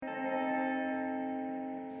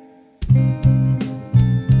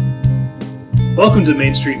Welcome to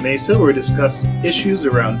Main Street Mesa, where we discuss issues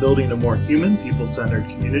around building a more human, people-centered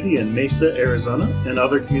community in Mesa, Arizona, and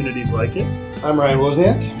other communities like it. I'm Ryan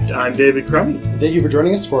Wozniak. I'm David Crummy. And thank you for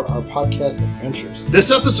joining us for our podcast adventures. This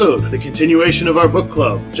episode, the continuation of our book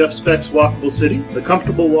club, Jeff Speck's Walkable City, The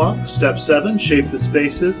Comfortable Walk, Step 7, Shape the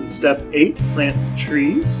Spaces, and Step 8, Plant the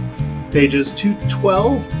Trees. Pages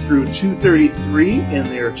 212 through 233 in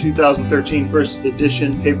their 2013 first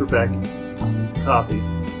edition paperback copy.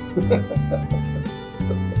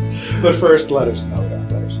 But first, letters. No, we don't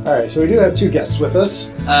have letters. All right, so we do have two guests with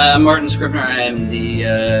us. I'm Martin Scribner. I am the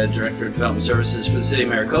Director of Development Services for the City of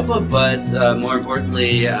Maricopa, but more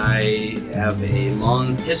importantly, I have a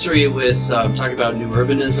long history with talking about new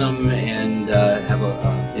urbanism and have,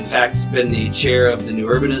 in fact, been the chair of the New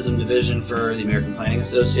Urbanism Division for the American Planning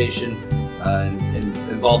Association and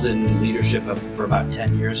involved in leadership for about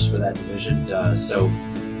 10 years for that division.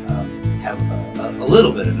 Have a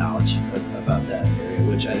little bit of knowledge about that area,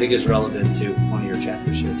 which I think is relevant to one of your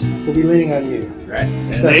chapters here tonight. We'll be leaning on you. Right.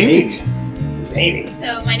 And Amy is Amy.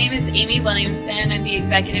 So my name is Amy Williamson. I'm the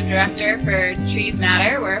Executive Director for Trees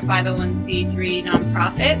Matter. We're a 501c3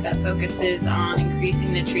 nonprofit that focuses on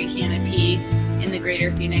increasing the tree canopy in the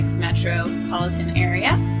greater Phoenix metropolitan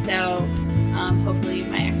area. So hopefully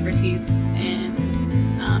my expertise in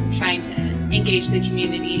trying to engage the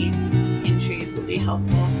community in trees will be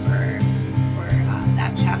helpful for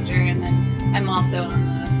that chapter. And then I'm also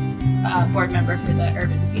on the board member for the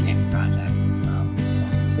Urban Phoenix Project as well.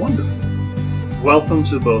 That's wonderful. Welcome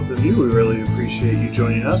to both of you. We really appreciate you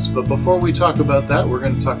joining us. But before we talk about that, we're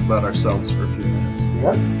going to talk about ourselves for a few minutes.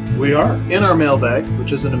 Yep. We are in our mailbag,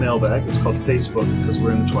 which isn't a mailbag. It's called Facebook because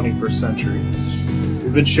we're in the 21st century.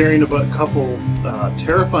 We've been sharing about a couple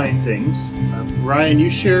terrifying things. Ryan, you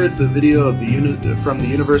shared the video of from the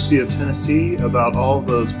University of Tennessee about all of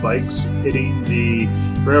those bikes hitting the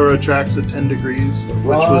railroad tracks at 10 degrees, which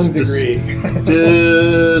was disturbing.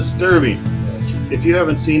 Yes. If you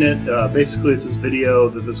haven't seen it, basically it's this video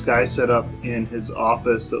that this guy set up in his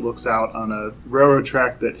office that looks out on a railroad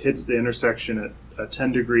track that hits the intersection at a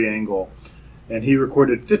 10-degree angle. And he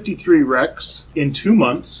recorded 53 wrecks in 2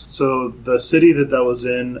 months. So the city that was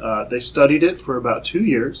in, they studied it for about 2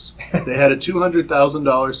 years. They had a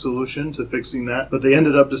 $200,000 solution to fixing that, but they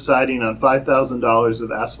ended up deciding on $5,000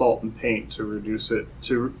 of asphalt and paint to reduce it,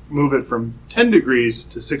 to move it from 10 degrees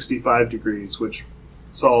to 65 degrees, which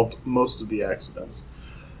solved most of the accidents.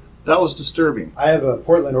 That was disturbing. I have a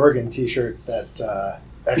Portland, Oregon t-shirt that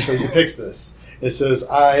actually depicts this. It says,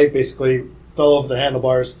 I basically fell off the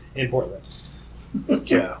handlebars in Portland.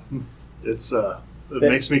 Yeah, it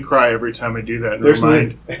makes me cry every time I do that in my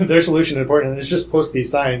mind. Their solution in Portland is just post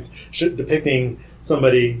these signs depicting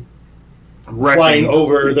somebody flying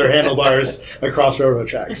over their handlebars across railroad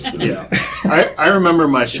tracks. Yeah, I remember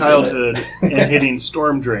my childhood and hitting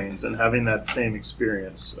storm drains and having that same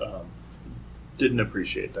experience. Didn't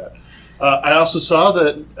appreciate that. I also saw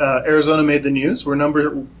that Arizona made the news. We're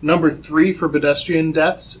number 3 for pedestrian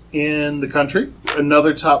deaths in the country.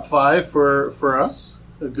 Another top 5 for us.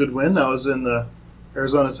 A good win. That was in the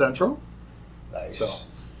Arizona Central. Nice. So,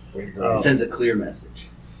 way to go. It sends a clear message.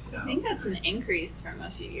 I think that's an increase from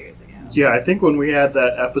a few years ago. Yeah, I think when we had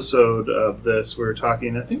that episode of this, we were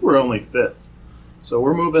talking, I think we're only 5th. So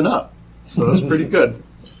we're moving up. So that's pretty good.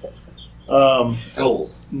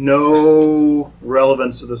 Goals. No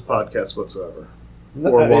relevance to this podcast whatsoever.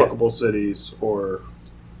 Or walkable Yeah. cities or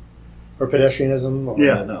pedestrianism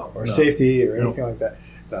or safety or anything like that.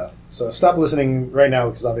 No. So stop listening right now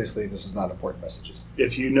because obviously this is not important messages.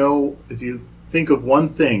 If you think of one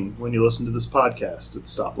thing when you listen to this podcast,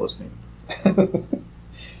 it's stop listening.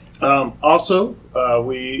 Also,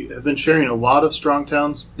 we have been sharing a lot of Strong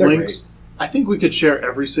Towns links. Great. I think we could share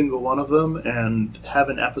every single one of them and have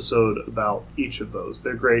an episode about each of those.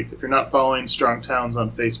 They're great. If you're not following Strong Towns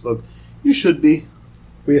on Facebook, you should be.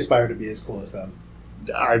 We aspire to be as cool as them.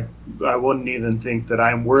 I wouldn't even think that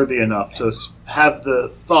I'm worthy enough to have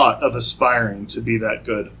the thought of aspiring to be that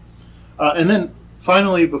good. And then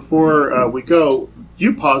finally, before we go,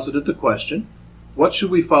 you posited the question, what should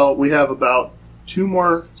we follow? We have about 3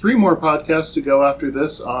 more podcasts to go after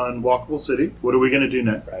this on Walkable City. What are we going to do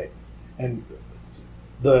next? Right. And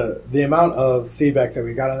the amount of feedback that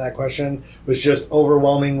we got on that question was just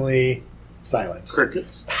overwhelmingly silent.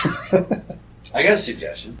 Crickets. I got a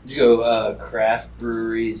suggestion. You go craft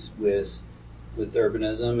breweries with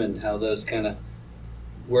urbanism and how those kind of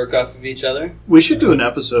work off of each other. We should do an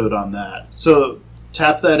episode on that. So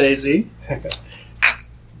tap that AZ.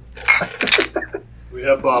 We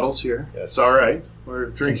have bottles here. Yes. It's all right.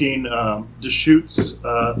 We're drinking Deschutes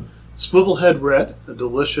Swivelhead Red, a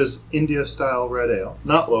delicious India-style red ale.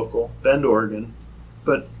 Not local, Bend, Oregon.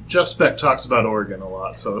 But Jeff Speck talks about Oregon a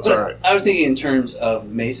lot, so it's all right. I was thinking in terms of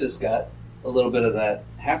Mesa's got a little bit of that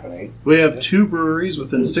happening. We have 2 breweries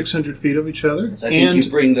within 600 feet of each other. So I think you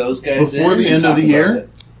bring those guys before in the and end of talk the about year, it.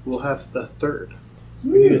 we'll have the 3rd.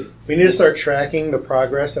 We need to start tracking the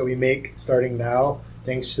progress that we make starting now,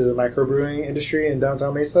 thanks to the microbrewing industry in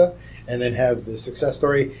downtown Mesa, and then have the success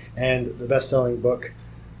story and the best-selling book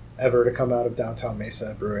ever to come out of downtown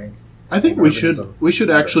Mesa brewing. I think we should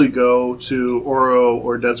actually go to Oro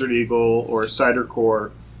or Desert Eagle or Cider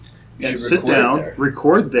Core and sit down,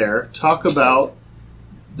 record there, talk about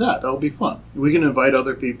that. That would be fun. We can invite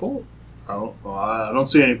other people. Oh, well, I don't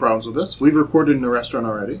see any problems with this. We've recorded in the restaurant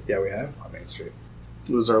already. Yeah, we have on Main Street.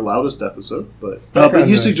 It was our loudest episode, but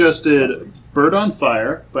you suggested "Bird on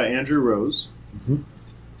Fire" by Andrew Rose. Mm-hmm.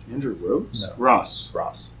 Andrew Rose? No.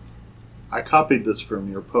 Ross. I copied this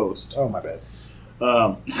from your post. Oh, my bad.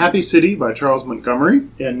 Happy City by Charles Montgomery,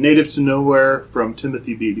 and Native to Nowhere from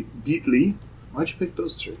Timothy Beatley. Why'd you pick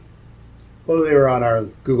those 3? Well, they were on our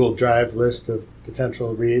Google Drive list of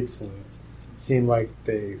potential reads and seemed like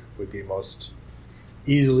they would be most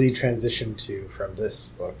easily transitioned to from this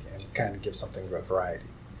book and kind of give something of a variety.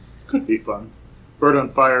 Could be fun. Bird on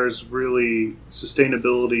Fire is really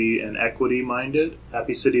sustainability and equity minded.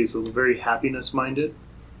 Happy City is very happiness minded.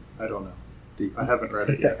 I don't know. I haven't read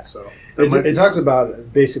it yet, so it talks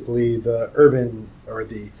about basically the urban or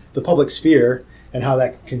the public sphere and how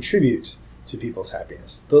that can contribute to people's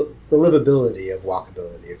happiness, the livability of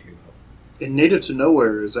walkability, if you will. And Native to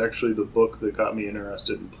Nowhere is actually the book that got me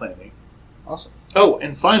interested in planning. Awesome. Oh,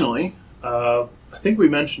 and finally, I think we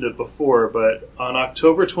mentioned it before, but on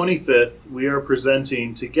October 25th, we are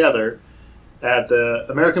presenting together at the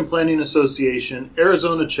American Planning Association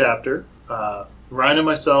Arizona chapter. Ryan and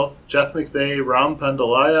myself, Jeff McVeigh, Ram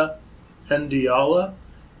Pendiala,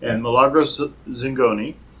 and Milagros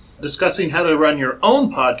Zingoni, discussing how to run your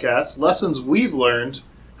own podcast, lessons we've learned,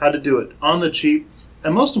 how to do it on the cheap,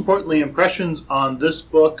 and most importantly, impressions on this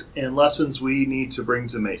book and lessons we need to bring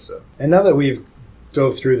to Mesa. And now that we've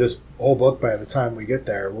dove through this whole book, by the time we get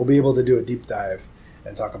there, we'll be able to do a deep dive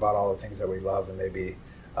and talk about all the things that we love and maybe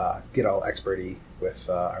get all experty with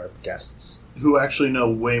our guests. Who actually know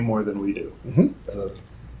way more than we do. Mm-hmm.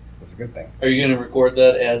 That's a good thing. Are you going to record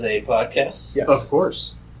that as a podcast? Yes. Of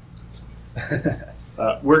course.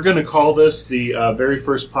 We're going to call this the very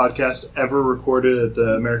first podcast ever recorded at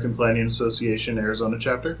the American Planning Association Arizona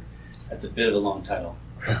chapter. That's a bit of a long title.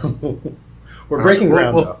 We're breaking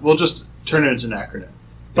ground, though. We'll just turn it into an acronym.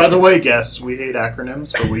 By the way, guests, we hate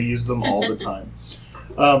acronyms, but we use them all the time.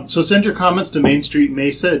 So send your comments to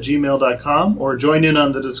mainstreetmesa@gmail.com or join in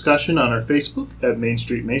on the discussion on our Facebook at Main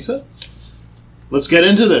Street Mesa. Let's get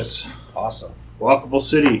into this. Awesome. Walkable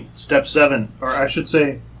City, Step 7, or I should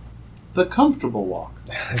say, the comfortable walk.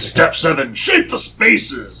 Step 7, shape the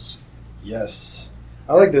spaces. Yes.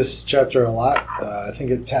 I like this chapter a lot. I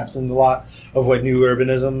think it taps into a lot of what New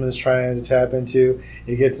Urbanism is trying to tap into.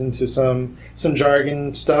 It gets into some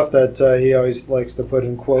jargon stuff that he always likes to put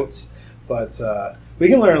in quotes, but we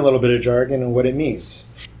can learn a little bit of jargon and what it means.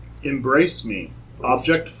 Embrace me.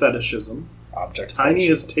 Object fetishism. Object Tiny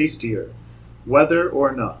fetishism. is tastier. Whether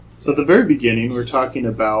or not. So at the very beginning, we're talking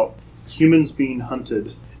about humans being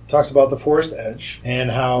hunted. Talks about the forest edge and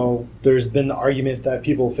how there's been the argument that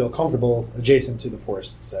people feel comfortable adjacent to the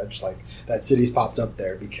forest's edge, like that cities popped up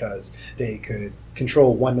there because they could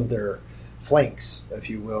control one of their flanks, if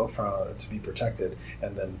you will, to be protected,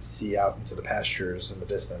 and then see out into the pastures in the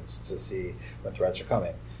distance to see when threats are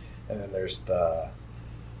coming. And then there's the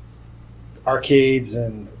arcades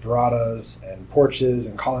and veradas and porches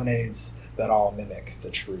and colonnades that all mimic the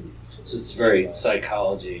trees. So it's very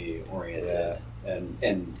psychology oriented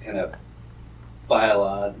and kind of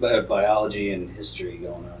biology and history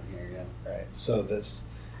going on here. Yeah. Right. So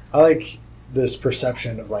I like this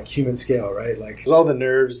perception of like human scale, right? Like there's all the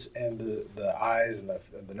nerves and the eyes and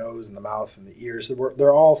the nose and the mouth and the ears.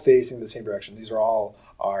 They're all facing the same direction. These are all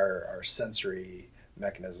our sensory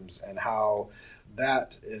mechanisms, and how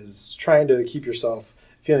that is trying to keep yourself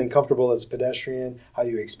feeling comfortable as a pedestrian, how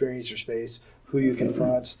you experience your space, who you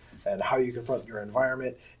confront, and how you confront your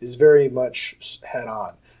environment is very much head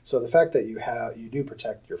on. So the fact that you do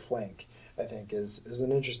protect your flank, I think, is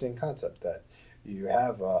an interesting concept, that you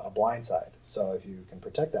have a blind side. So if you can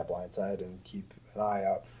protect that blind side and keep an eye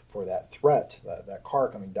out for that threat, that car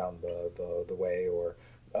coming down the way, or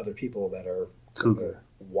other people that are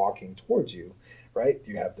walking towards you, right?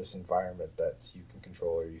 You have this environment that you can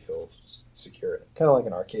control, or you feel secure in. Kind of like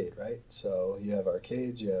an arcade, right? So you have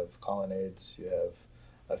arcades, you have colonnades, you have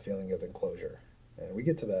a feeling of enclosure. And we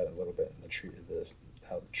get to that a little bit in the tree,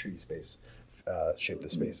 how the tree space shape the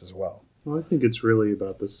space as well. Well, I think it's really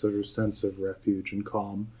about this sort of sense of refuge and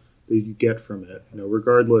calm that you get from it,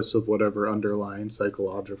 regardless of whatever underlying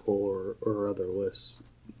psychological or other lists,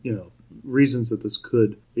 reasons that this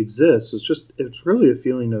could exist. It's really a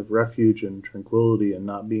feeling of refuge and tranquility and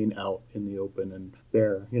not being out in the open and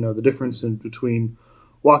bare. The difference in between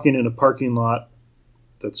walking in a parking lot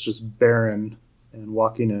that's just barren and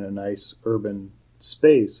walking in a nice urban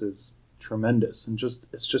space is tremendous, and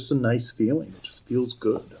it's just a nice feeling. It just feels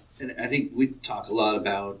good. And I think we talk a lot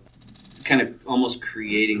about kind of almost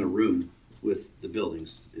creating a room with the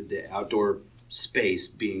buildings, the outdoor space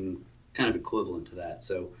being kind of equivalent to that.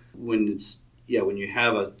 So when you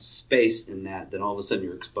have a space in that, then all of a sudden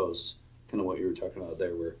you're exposed, kind of what you were talking about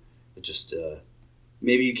there, where it just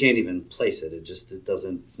maybe you can't even place it.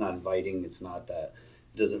 It's not inviting. It's not that,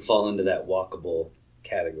 it doesn't fall into that walkable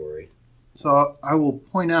category. So I will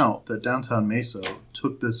point out that Downtown Mesa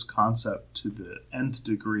took this concept to the nth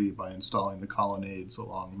degree by installing the colonnades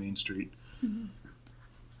along Main Street,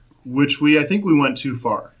 which I think we went too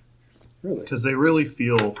far. Really? Because they really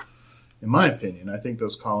feel, in my opinion, I think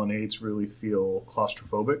those colonnades really feel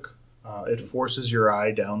claustrophobic. It forces your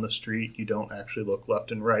eye down the street. You don't actually look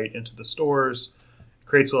left and right into the stores. It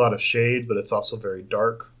creates a lot of shade, but it's also very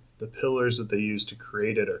dark. The pillars that they use to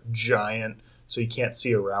create it are giant, so you can't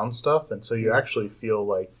see around stuff, and so you actually feel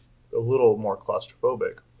like a little more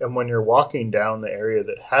claustrophobic. And when you're walking down the area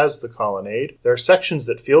that has the colonnade, there are sections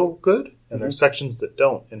that feel good, and there are sections that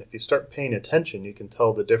don't. And if you start paying attention, you can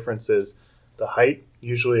tell the difference is the height.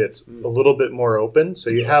 Usually it's a little bit more open,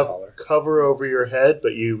 so you have cover over your head,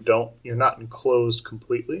 but you're not enclosed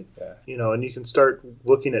completely. Yeah. And you can start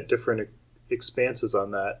looking at different expanses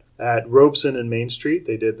on that. At Robeson and Main Street,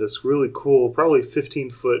 they did this really cool, probably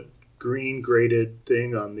 15-foot green graded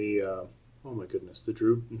thing on the not the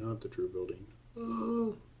Drew building.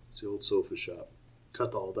 It's the old sofa shop.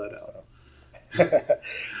 Cut all that out.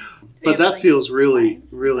 But that feels really,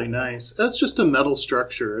 really nice. That's just a metal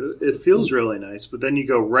structure. It feels really nice, but then you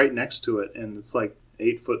go right next to it, and it's like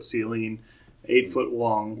 8-foot ceiling, 8-foot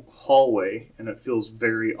long hallway, and it feels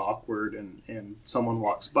very awkward, and someone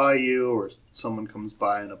walks by you, or someone comes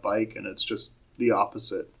by on a bike, and it's just the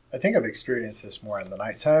opposite. I think I've experienced this more in the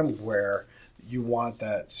nighttime, where you want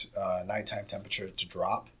that nighttime temperature to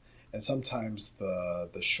drop, and sometimes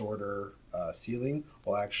the shorter ceiling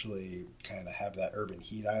will actually kind of have that urban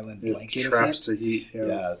heat island blanket traps effect. The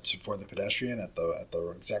heat, for the pedestrian at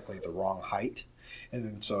the exactly the wrong height, and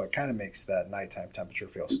then so it kind of makes that nighttime temperature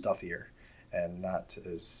feel stuffier and not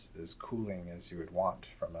as cooling as you would want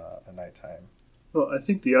from a nighttime. Well, I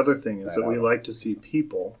think the other thing is that we like to see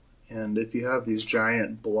people. And if you have these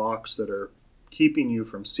giant blocks that are keeping you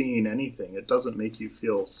from seeing anything, it doesn't make you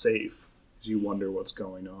feel safe because you wonder what's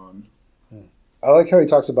going on. I like how he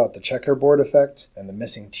talks about the checkerboard effect and the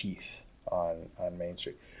missing teeth on Main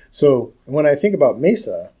Street. So when I think about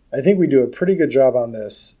Mesa, I think we do a pretty good job on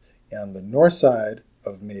this on the north side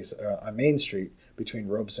of Mesa, on Main Street between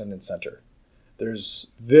Robeson and Center. There's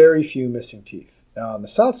very few missing teeth. Now on the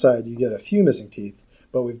south side, you get a few missing teeth,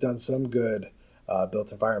 but we've done some good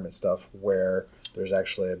built environment stuff where there's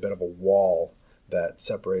actually a bit of a wall that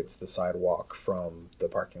separates the sidewalk from the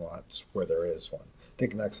parking lots where there is one.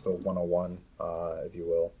 Think next to the 101, if you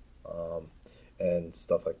will, and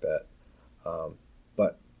stuff like that.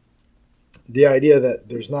 But the idea that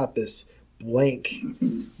there's not this blank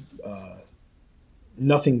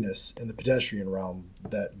nothingness in the pedestrian realm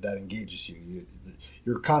that engages you.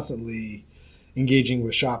 You're constantly engaging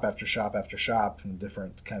with shop after shop after shop and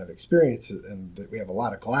different kind of experiences, and we have a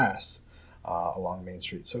lot of glass along Main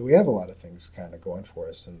Street. So we have a lot of things kind of going for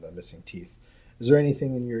us in the missing teeth. Is there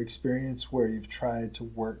anything in your experience where you've tried to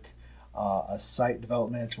work a site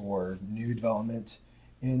development or new development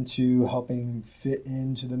into helping fit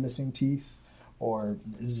into the missing teeth? Or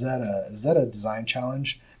is that a design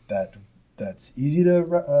challenge that's easy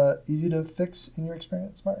to fix in your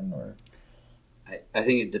experience, Martin? Or I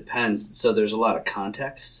think it depends. So there's a lot of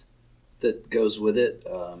context that goes with it,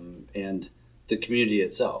 and the community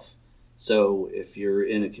itself. So if you're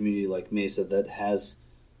in a community like Mesa that has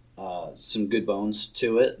some good bones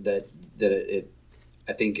to it,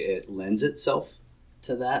 I think it lends itself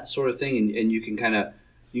to that sort of thing, and you can kind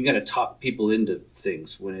of talk people into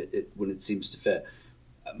things when it seems to fit.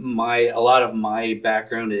 A lot of my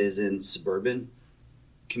background is in suburban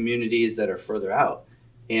communities that are further out.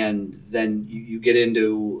 And then you get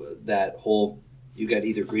into that whole, you got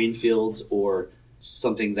either green fields or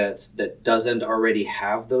something that doesn't already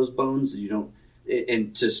have those bones.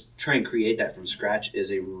 And to try and create that from scratch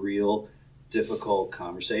is a real difficult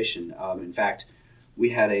conversation. In fact, we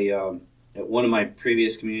had at one of my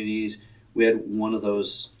previous communities, we had one of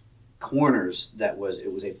those corners it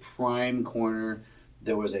was a prime corner.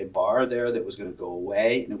 There was a bar there that was going to go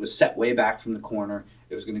away, and it was set way back from the corner.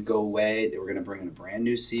 It was going to go away. They were going to bring in a brand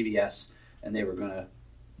new CVS, and they were going to,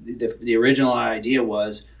 the original idea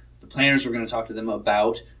was the planners were going to talk to them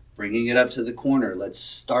about bringing it up to the corner. Let's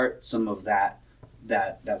start some of that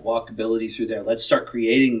walkability through there. Let's start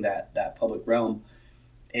creating that public realm.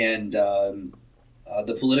 And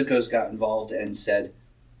the politicos got involved and said,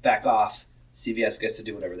 back off. CVS gets to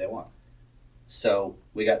do whatever they want. So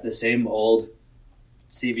we got the same old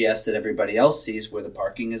CVS that everybody else sees, where the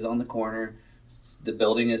parking is on the corner, the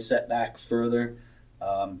building is set back further,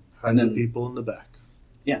 and then people in the back.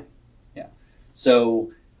 Yeah.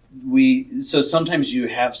 So sometimes you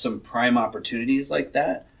have some prime opportunities like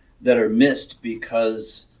that are missed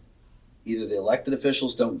because either the elected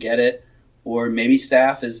officials don't get it, or maybe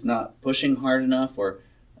staff is not pushing hard enough, or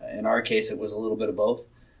in our case, it was a little bit of both.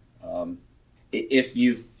 If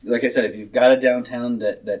you've got a downtown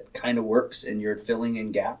that kind of works and you're filling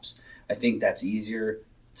in gaps, I think that's easier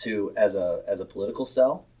to as a political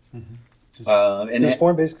sell. Mm-hmm. Does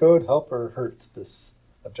form-based code help or hurt this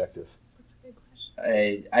objective? That's a good question.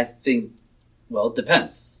 I think, well, it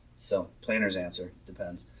depends. So planner's answer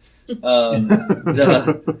depends. I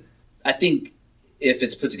think if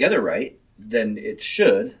it's put together right, then it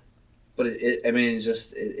should. But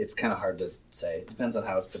it's kind of hard to say. It depends on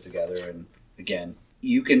how it's put together. And again,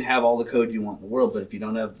 you can have all the code you want in the world, but if you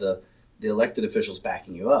don't have the elected officials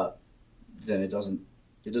backing you up, then it doesn't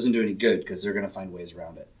do any good, because they're going to find ways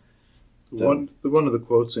around it. One of the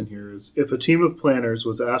quotes in here is, if a team of planners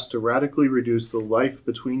was asked to radically reduce the life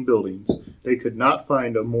between buildings, they could not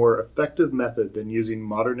find a more effective method than using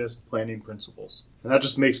modernist planning principles. And that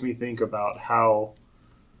just makes me think about how...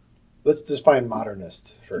 Let's define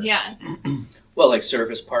modernist first. Yeah. Well, like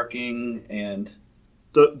surface parking and...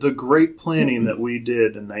 The great planning that we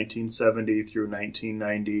did in 1970 through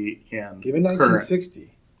 1990 and even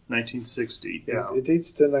 1960. 1960, yeah. It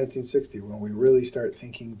dates to 1960 when we really start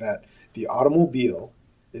thinking that the automobile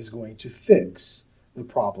is going to fix the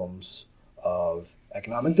problems of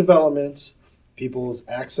economic development, people's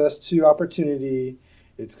access to opportunity.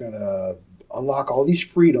 It's going to unlock all these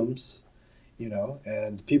freedoms,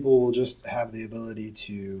 and people will just have the ability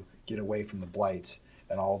to get away from the blight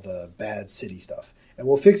and all the bad city stuff. And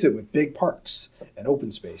we'll fix it with big parks and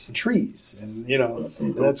open space and trees. And,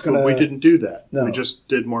 that's going to... But we didn't do that. No. We just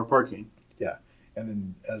did more parking. Yeah. And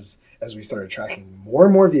then as we started tracking more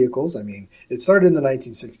and more vehicles, it started in the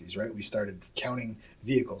 1960s, right? We started counting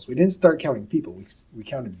vehicles. We didn't start counting people. We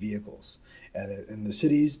counted vehicles. And the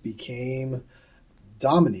cities became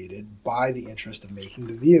dominated by the interest of making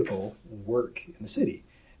the vehicle work in the city.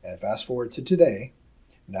 And fast forward to today,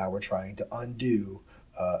 now we're trying to undo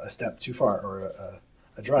a step too far, or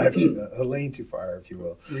a drive a lane too far, if you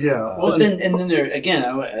will. Yeah. But then there again,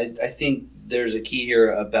 I think there's a key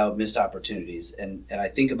here about missed opportunities, and I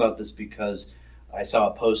think about this because I saw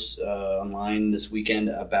a post online this weekend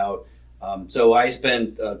about. So I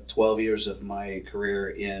spent 12 years of my career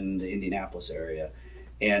in the Indianapolis area,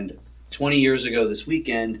 and 20 years ago this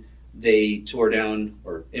weekend they tore down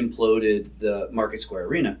or imploded the Market Square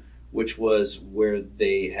Arena, which was where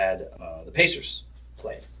they had the Pacers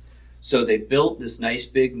played. So they built this nice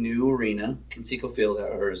big new arena, Conseco Field,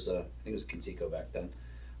 or I think it was Conseco back then.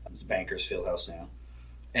 It's Bankers Fieldhouse now.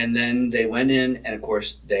 And then they went in, and of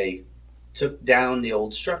course they took down the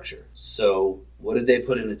old structure. So what did they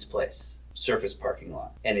put in its place? Surface parking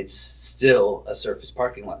lot. And it's still a surface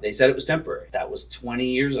parking lot. They said it was temporary. That was 20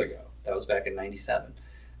 years ago. That was back in 97.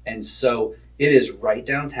 And so it is right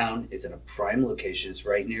downtown. It's in a prime location. It's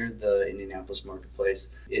right near the Indianapolis Marketplace.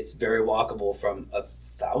 It's very walkable from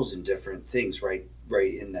 1,000 different things right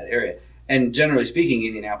in that area. And generally speaking,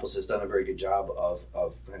 Indianapolis has done a very good job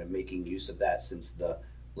of kind of making use of that since the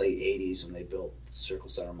late 80s when they built the Circle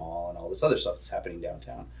Center Mall and all this other stuff that's happening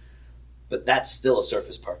downtown. But that's still a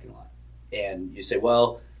surface parking lot. And you say,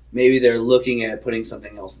 well, maybe they're looking at putting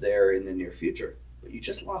something else there in the near future. But you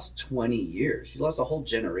just lost 20 years. You lost a whole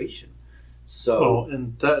generation. So,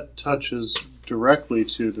 and that touches directly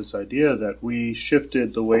to this idea that we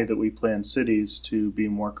shifted the way that we plan cities to be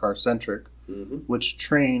more car-centric, which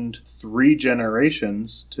trained 3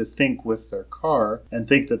 generations to think with their car and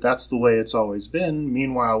think that that's the way it's always been.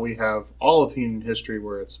 Meanwhile, we have all of human history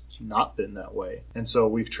where it's not been that way. And so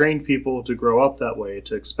we've trained people to grow up that way,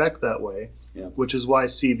 to expect that way. Yeah. Which is why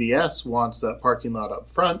CVS wants that parking lot up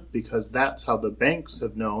front, because that's how the banks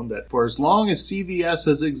have known that for as long as CVS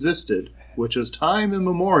has existed, which is time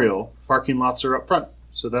immemorial, parking lots are up front.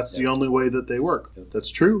 So that's the only way that they work.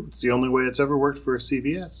 That's true. It's the only way it's ever worked for a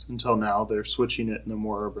CVS until now. They're switching it in the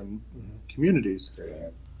more urban communities.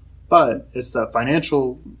 But it's the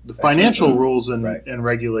financial rules and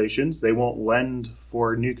regulations. They won't lend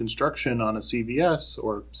for new construction on a CVS,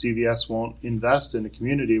 or CVS won't invest in a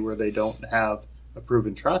community where they don't have a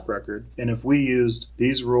proven track record. And if we used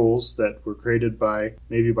these rules that were created by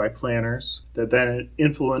planners that then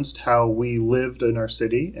influenced how we lived in our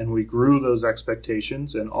city, and we grew those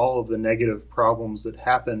expectations and all of the negative problems that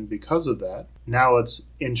happened because of that, now it's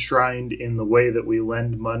enshrined in the way that we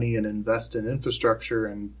lend money and invest in infrastructure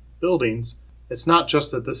and buildings. It's not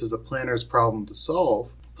just that this is a planner's problem to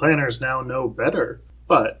solve. Planners now know better,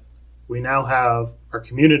 but we now have our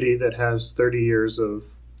community that has 30 years of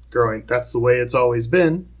growing. That's the way it's always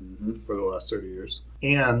been for the last 30 years.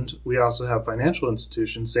 And we also have financial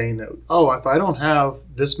institutions saying that, if I don't have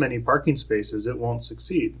this many parking spaces, it won't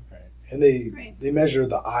succeed. Right. And they measure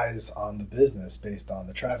the eyes on the business based on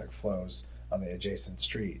the traffic flows on the adjacent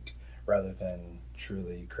street, rather than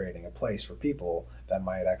truly creating a place for people that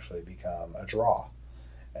might actually become a draw.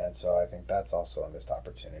 And so I think that's also a missed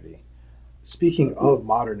opportunity. Speaking of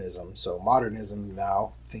modernism, so modernism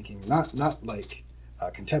now thinking not like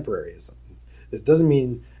contemporaryism. This doesn't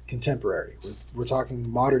mean contemporary. We're talking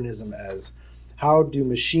modernism as how do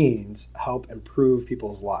machines help improve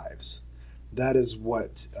people's lives? That is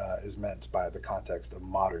what is meant by the context of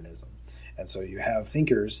modernism. And so you have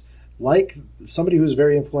thinkers like somebody who's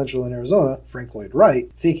very influential in Arizona, Frank Lloyd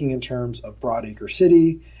Wright, thinking in terms of Broadacre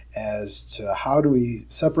City as to how do we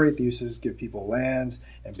separate the uses, give people lands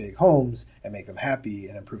and big homes, and make them happy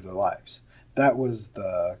and improve their lives. That was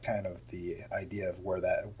the kind of the idea of where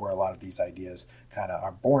a lot of these ideas kind of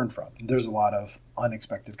are born from. There's a lot of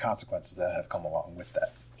unexpected consequences that have come along with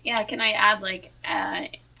that. Yeah, can I add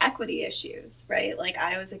equity issues, right? Like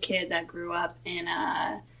I was a kid that grew up in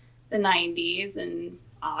the 90s and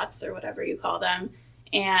aughts or whatever you call them.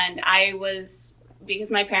 And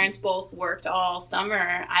because my parents both worked all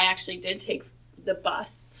summer, I actually did take the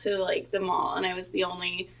bus to the mall, and I was the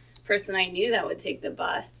only person I knew that would take the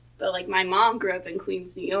bus. But my mom grew up in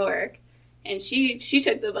Queens, New York, and she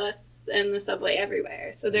took the bus and the subway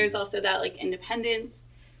everywhere. So there's also that independence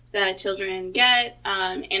that children get.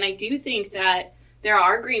 And I do think that there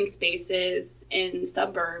are green spaces in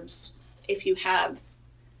suburbs if you have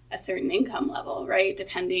a certain income level, right?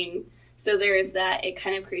 So there is that. It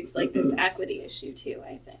kind of creates this equity issue too,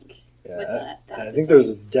 I think. Yeah, I think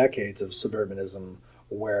there's decades of suburbanism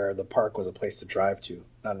where the park was a place to drive to,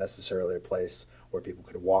 not necessarily a place where people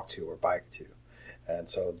could walk to or bike to. And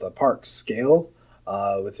so the park scale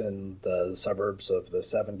within the suburbs of the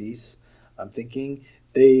 70s, I'm thinking,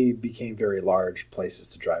 they became very large places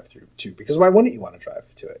to drive through too, because why wouldn't you want to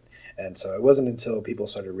drive to it? And so it wasn't until people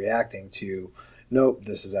started reacting to, nope,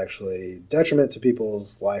 this is actually detriment to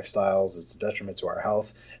people's lifestyles. It's a detriment to our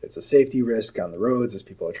health. It's a safety risk on the roads as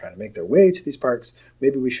people are trying to make their way to these parks.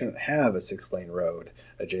 Maybe we shouldn't have a 6-lane road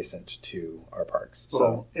adjacent to our parks.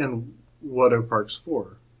 And what are parks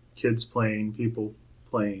for? Kids playing, people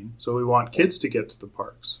playing. So we want kids to get to the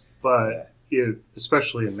parks. But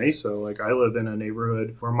especially in Mesa, I live in a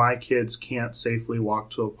neighborhood where my kids can't safely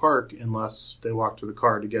walk to a park unless they walk to the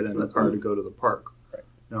car to get in the car to go to the park.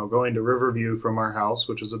 Now, going to Riverview from our house,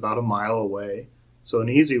 which is about a mile away, so an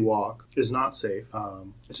easy walk, is not safe.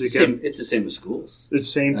 It's the same with schools. It's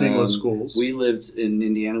the same thing with schools. We lived in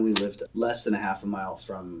Indiana. We lived less than a half a mile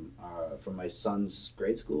from my son's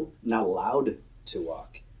grade school. Not allowed to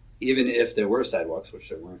walk, even if there were sidewalks, which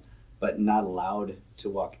there weren't, but not allowed to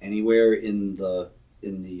walk anywhere in the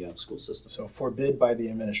school system. So forbid by the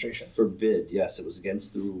administration. Forbid, yes. It was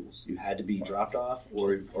against the rules. You had to be dropped off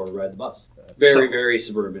or ride the bus. Very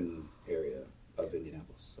suburban area of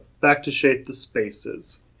Indianapolis. So. Back to shape the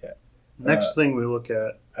spaces. Yeah. Next thing we look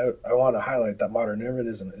at. I want to highlight that modern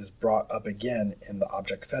urbanism is brought up again in the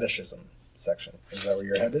object fetishism section. Is that where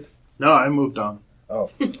you're headed? No, I moved on. Oh.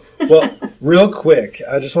 Well, real quick,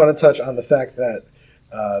 I just want to touch on the fact that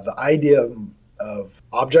the idea of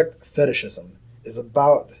object fetishism is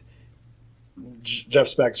about Jeff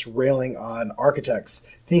Speck's railing on architects,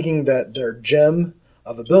 thinking that their gem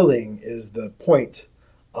of a building is the point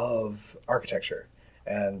of architecture.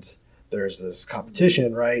 And there's this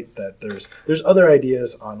competition, right, that there's other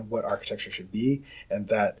ideas on what architecture should be, and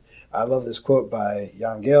that I love this quote by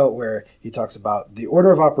Jan Gehl where he talks about the order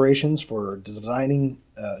of operations for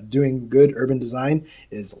doing good urban design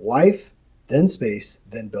is life, then space,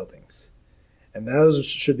 then buildings. And those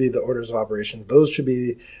should be the orders of operations. Those should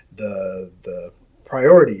be the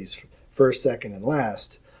priorities, first, second, and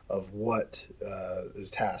last, of what is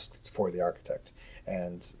tasked for the architect.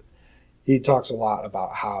 And he talks a lot about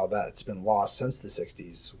how that's been lost since the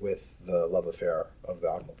 60s with the love affair of the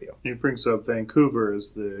automobile. He brings up Vancouver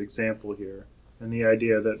as the example here, and the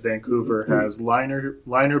idea that Vancouver has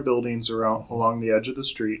liner buildings along the edge of the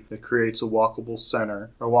street that creates a walkable center,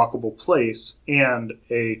 a walkable place, and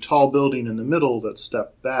a tall building in the middle that's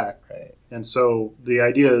stepped back. Right. And so the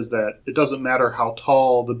idea is that it doesn't matter how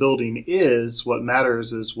tall the building is. What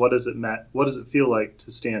matters is what does it feel like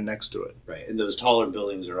to stand next to it. Right, and those taller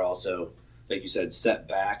buildings are also, like you said, set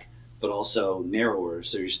back, but also narrower,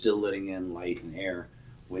 so you're still letting in light and air,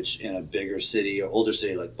 which in a bigger city or older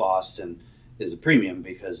city like Boston is a premium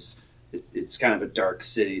because it's kind of a dark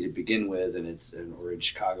city to begin with, or in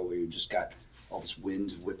Chicago where you just got all this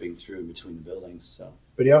wind whipping through in between the buildings. So,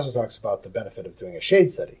 but he also talks about the benefit of doing a shade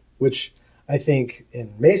study, which I think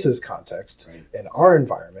in Mesa's context, right, in our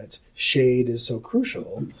environment, shade is so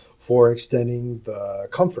crucial for extending the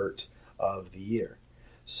comfort of the year.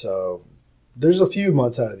 So there's a few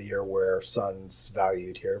months out of the year where sun's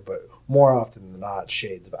valued here, but more often than not,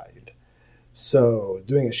 shade's valued. So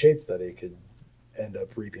doing a shade study could end up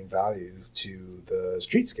reaping value to the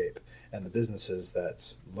streetscape and the businesses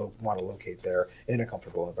that want to locate there in a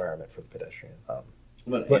comfortable environment for the pedestrian.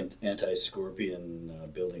 What anti-scorpion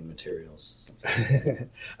building materials?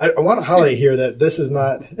 I want to highlight here that this is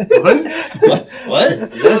not... What?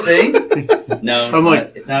 Is that a thing? No,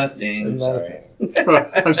 it's not a thing. It's not Sorry. a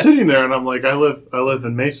thing. I'm sitting there and I'm like, I live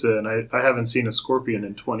in Mesa and I haven't seen a scorpion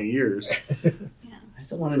in 20 years. I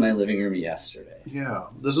saw one in my living room yesterday. Yeah,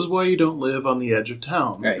 this is why you don't live on the edge of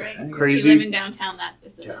town. Right. Crazy. If you live in downtown, that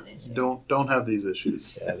is the one issue. Don't have these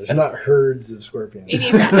issues. Yeah, there's not herds of scorpions.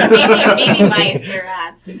 Maybe mice or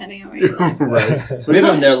rats, depending on where you live. Right. We have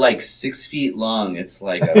them. They're like 6 feet long. It's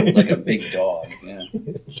like a big dog. Yeah.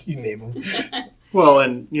 You name them. Well,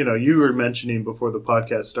 and you were mentioning before the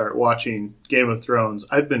podcast started watching Game of Thrones.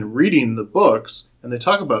 I've been reading the books, and they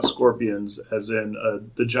talk about scorpions as in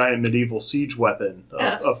the giant medieval siege weapon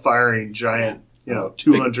of firing giant,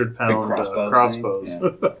 200-pound crossbows.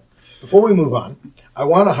 Yeah. Before we move on, I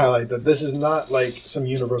want to highlight that this is not like some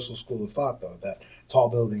universal school of thought, though, that tall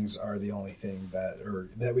buildings are the only thing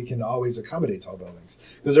that we can always accommodate tall buildings.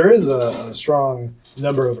 Because there is a strong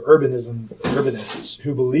number of urbanists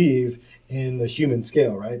who believe in the human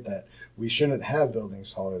scale, right? That we shouldn't have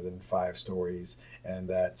buildings taller than 5 stories, and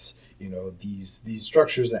that these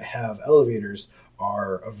structures that have elevators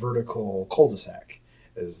are a vertical cul-de-sac,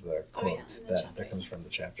 is the quote that comes from the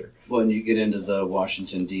chapter. Well, and you get into the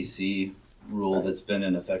Washington D.C. rule that's been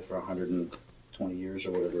in effect for 120 years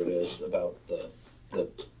or whatever it is about the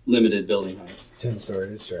limited building heights. 10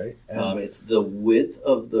 stories, right? And It's the width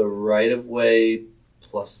of the right-of-way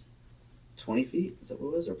plus 20 feet, is that what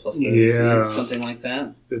it was? Or plus 30 feet, something like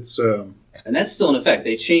that. It's and that's still in effect.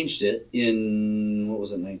 They changed it in,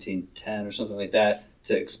 1910 or something like that,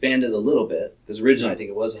 to expand it a little bit, because originally I think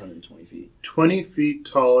it was 120 feet. 20 feet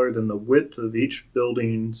taller than the width of each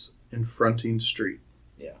building's confronting street.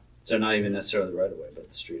 Yeah. So not even necessarily the right-of-way, but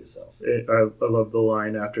the street itself. I love the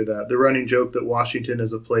line after that. The running joke that Washington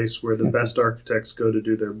is a place where the best architects go to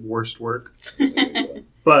do their worst work.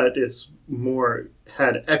 But it's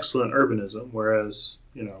had excellent urbanism, whereas,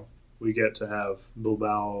 we get to have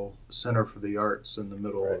Bilbao Center for the Arts in the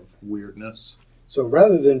middle of weirdness. so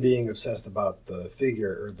rather than being obsessed about the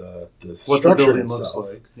figure or the What structure the building itself,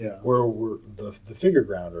 looks like. Yeah. we're the figure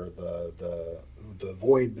ground or the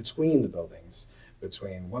void between the buildings,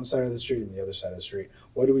 between one side of the street and the other side of the street.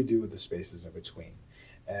 What do we do with the spaces in between?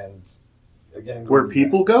 And again, Where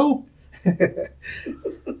people go?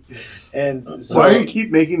 And so, Why do you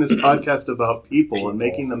keep making this podcast about people and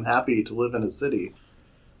making them happy to live in a city?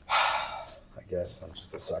 I guess I'm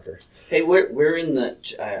just a sucker. Hey, we're in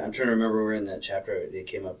that. I'm trying to remember where in that chapter they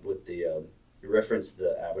came up with the. You referenced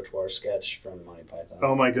the abattoir sketch from Monty Python.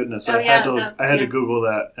 Oh my goodness! Oh, I had to Google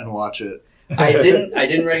that and watch it. I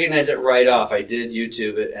didn't recognize it right off. I did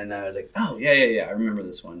YouTube it, and I was like, oh yeah, I remember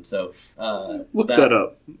this one. So Look that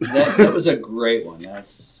up. That was a great one.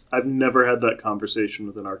 I've never had that conversation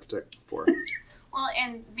with an architect before. Well,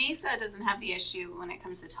 and Mesa doesn't have the issue when it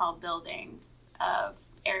comes to tall buildings of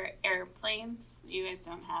airplanes. You guys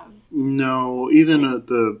don't have. No, even at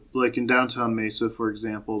in downtown Mesa, for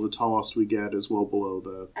example, the tallest we get is well below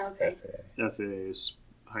the Okay. FAA's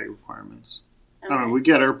height requirements. Okay. I don't know, we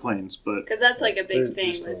get airplanes, but Because that's like a big They're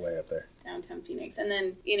thing still with way up there. downtown Phoenix. And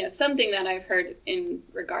then, something that I've heard in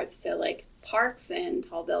regards to like parks and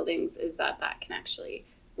tall buildings is that can actually,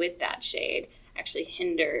 with that shade, actually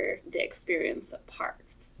hinder the experience of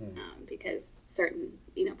parks because certain,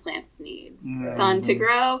 plants need sun to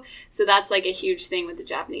grow. So that's like a huge thing with the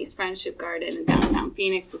Japanese Friendship Garden in downtown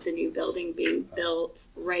Phoenix with the new building being built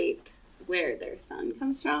right where their sun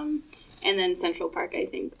comes from. And then Central Park, I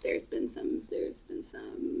think there's been some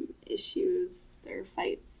issues or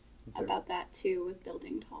fights about that too, with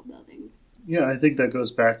building tall buildings. Yeah, I think that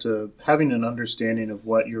goes back to having an understanding of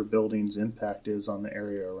what your building's impact is on the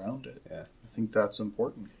area around it. Yeah. I think that's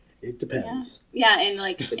important. It depends. Yeah, and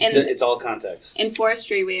like it's all context. In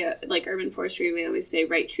forestry, urban forestry, we always say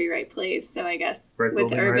right tree, right place. So I guess right with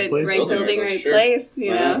building, urban, right building, right sure. place,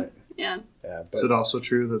 you Right. know? Yeah. Yeah, Is it also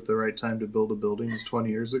true that the right time to build a building was 20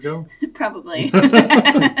 years ago? Probably.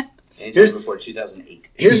 Anytime before 2008.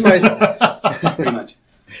 Here's my Pretty much.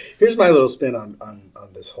 here's my little spin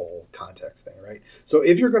on this whole context thing, right? So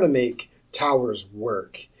if you're going to make towers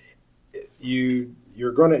work,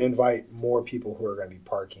 you're going to invite more people who are going to be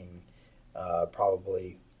parking,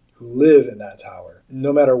 probably who live in that tower.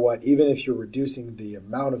 No matter what, even if you're reducing the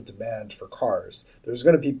amount of demand for cars, there's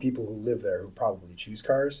going to be people who live there who probably choose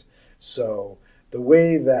cars. So the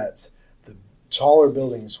way that the taller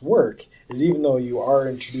buildings work is, even though you are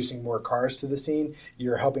introducing more cars to the scene,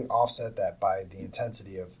 you're helping offset that by the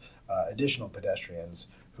intensity of additional pedestrians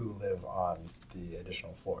who live on the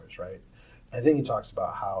additional floors, right? I think he talks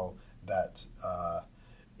about how that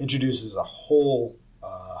introduces a whole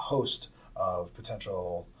host of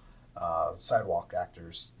potential sidewalk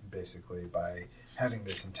actors, basically, by having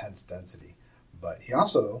this intense density. But he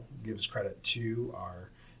also gives credit to our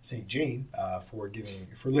St. Jane for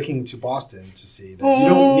looking to Boston to see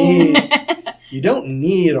that you don't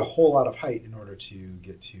need a whole lot of height in order to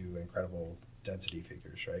get to incredible density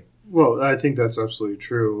figures, right? Well, I think that's absolutely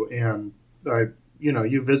true. And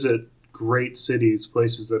you visit great cities,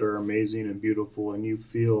 places that are amazing and beautiful, and you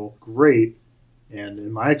feel great. And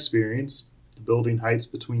in my experience, the building heights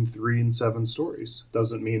between 3 and 7 stories.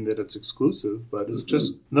 Doesn't mean that it's exclusive, but it's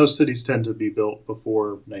just those cities tend to be built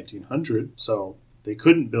before 1900, so they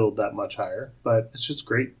couldn't build that much higher. But it's just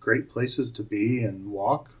great places to be and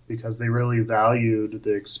walk, because they really valued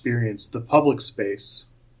the experience, the public space,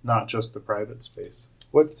 not just the private space.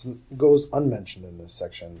 What goes unmentioned in this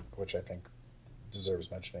section, which I think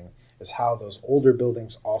deserves mentioning, is how those older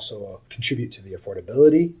buildings also contribute to the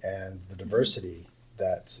affordability and the diversity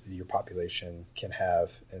that your population can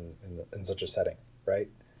have in such a setting, right?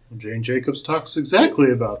 Jane Jacobs talks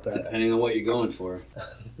exactly about that. Depending on what you're going for.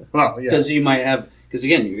 Well, yeah. Because you might have,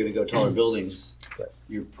 again, you're going to go taller buildings. Right.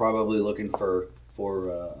 You're probably looking for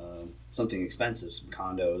something expensive, some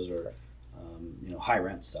condos or high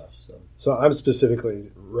rent stuff. So I'm specifically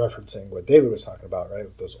referencing what David was talking about, right?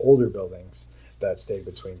 With those older buildings that stay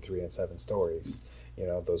between 3 and 7 stories.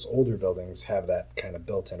 Those older buildings have that kind of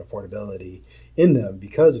built-in affordability in them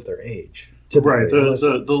because of their age. Typically, right. Unless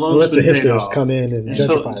the hipsters come in and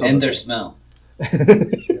gentrify them. And their smell.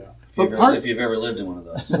 Yeah. If you've ever lived in one of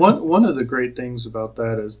those. One of the great things about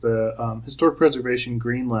that is the Historic Preservation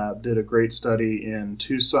Green Lab did a great study in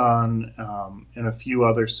Tucson and a few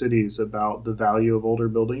other cities about the value of older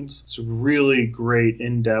buildings. It's a really great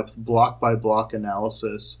in-depth block-by-block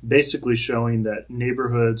analysis, basically showing that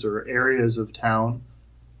neighborhoods or areas of town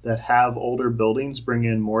that have older buildings bring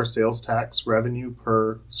in more sales tax revenue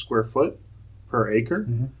per square foot, per acre,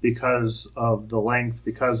 because of the length,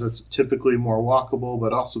 because it's typically more walkable,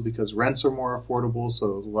 but also because rents are more affordable,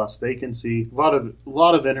 so there's less vacancy. A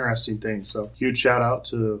lot of interesting things. So huge shout out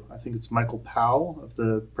to, I think it's Michael Powell of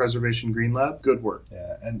the Preservation Green Lab. Good work.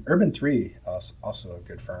 Yeah, and Urban 3, also a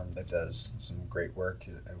good firm that does some great work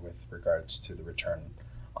with regards to the return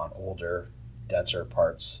on older, denser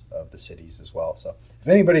parts of the cities as well. So if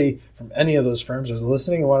anybody from any of those firms is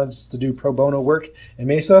listening and wants to do pro bono work in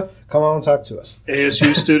Mesa, come on and talk to us.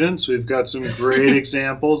 ASU students, we've got some great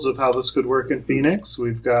examples of how this could work in Phoenix.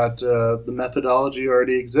 We've got the methodology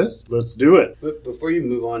already exists. Let's do it. But before you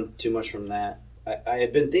move on too much from that, I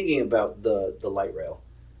have been thinking about the light rail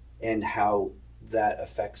and how that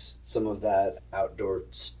affects some of that outdoor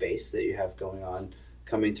space that you have going on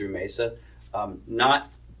coming through Mesa. Not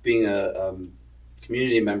being a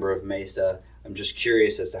community member of Mesa, I'm just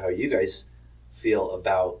curious as to how you guys feel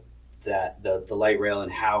about that, the light rail,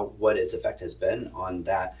 and what its effect has been on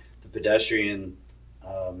that, the pedestrian,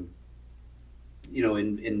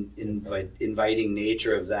 inviting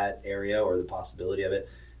nature of that area, or the possibility of it.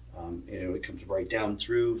 It comes right down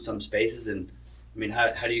through some spaces, and I mean,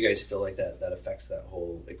 how do you guys feel like that affects that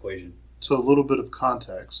whole equation? So a little bit of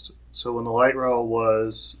context. So when the light rail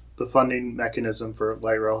the funding mechanism for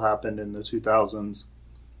light rail happened in the 2000s,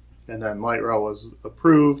 and then light rail was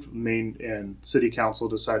approved, and city council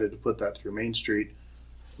decided to put that through Main Street,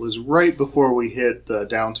 was right before we hit the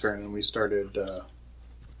downturn and we started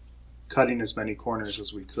cutting as many corners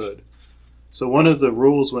as we could. So one of the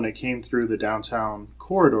rules when it came through the downtown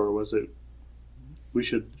corridor was it we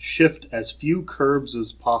should shift as few curbs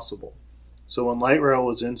as possible. So when light rail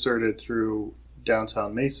was inserted through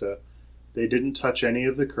downtown Mesa, they didn't touch any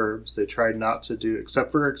of the curbs. They tried not to do,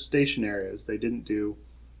 except for station areas, they didn't do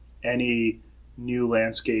any new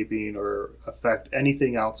landscaping or affect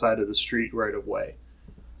anything outside of the street right of way.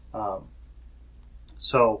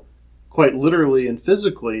 So quite literally and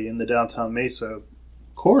physically in the downtown Mesa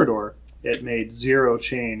corridor, it made zero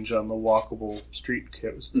change on the walkable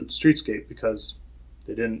streetscape because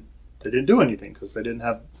they didn't do anything because they didn't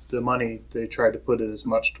have the money. They tried to put it as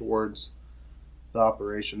much towards the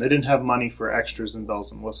operation. They didn't have money for extras and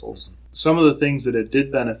bells and whistles. Some of the things that it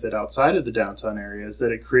did benefit outside of the downtown area is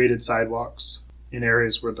that it created sidewalks in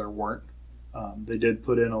areas where there weren't. They did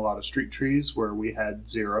put in a lot of street trees where we had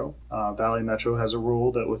zero. Valley Metro has a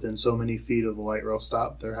rule that within so many feet of the light rail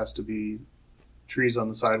stop, there has to be trees on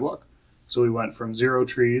the sidewalk. So we went from 0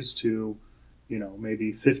 trees to,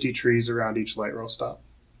 maybe 50 trees around each light rail stop.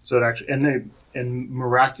 So it actually, and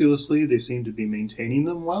miraculously, they seem to be maintaining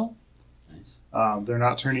them well. Nice. They're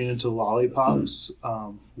not turning into lollipops,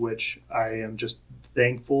 which I am just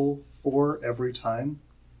thankful for every time.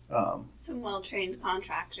 Some well-trained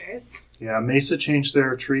contractors. Yeah, Mesa changed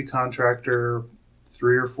their tree contractor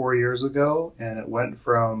 3 or 4 years ago, and it went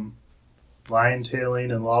from lion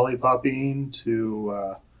tailing and lollipopping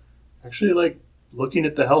to actually looking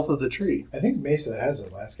at the health of the tree. I think Mesa has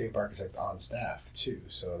a landscape architect on staff too,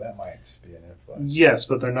 so that might be an influence. Yes,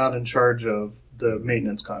 but they're not in charge of the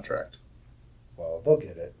maintenance contract. Well, they'll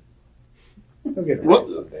get it. They'll get it right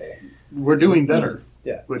someday. We're doing better.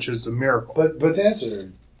 Yeah, which is a miracle. But to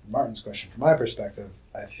answer Martin's question, from my perspective,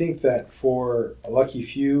 I think that for a lucky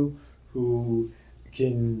few who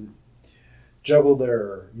can juggle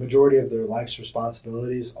their majority of their life's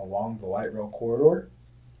responsibilities along the light rail corridor,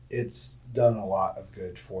 it's done a lot of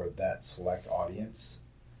good for that select audience.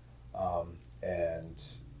 And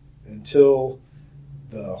until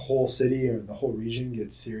the whole city or the whole region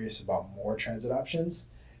gets serious about more transit options,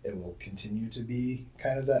 it will continue to be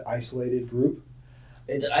kind of that isolated group.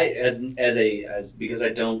 Because I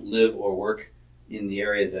don't live or work in the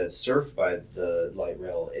area that's served by the light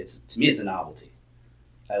rail, to me it's a novelty.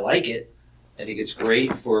 I like it. I think it's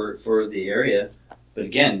great for the area. But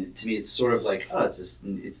again, to me, it's sort of like, it's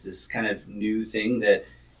this kind of new thing that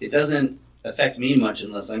it doesn't affect me much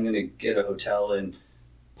unless I'm going to get a hotel and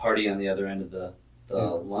party on the other end of the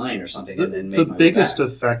line or something, and then make my way back. The biggest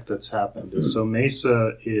effect that's happened is, so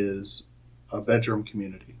Mesa is a bedroom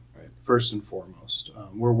community, right? First and foremost.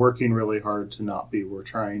 We're working really hard to not be. We're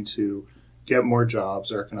trying to get more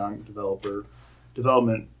jobs. Our economic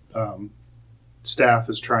development staff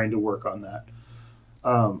is trying to work on that.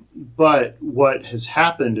 But what has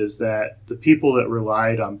happened is that the people that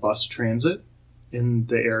relied on bus transit in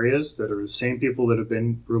the areas that are the same people that have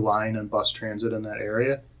been relying on bus transit in that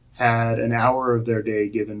area had an hour of their day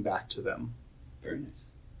given back to them. Very nice.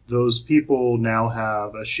 Those people now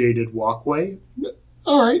have a shaded walkway.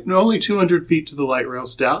 All right, only 200 feet to the light rail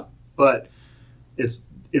stop, but it's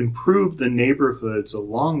improved the neighborhoods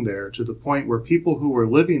along there to the point where people who were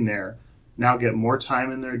living there now get more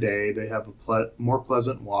time in their day. They have a more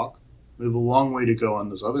pleasant walk. We have a long way to go on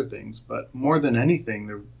those other things, but more than anything,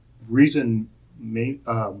 the reason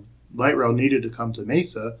light rail needed to come to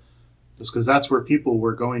Mesa is because that's where people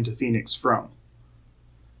were going to Phoenix from.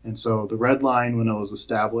 And so the Red Line, when it was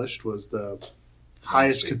established, was the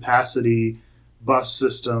highest capacity bus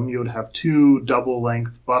system. You would have 2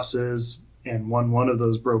 double-length buses, and when one of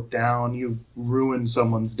those broke down, you ruined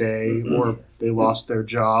someone's day, or they lost their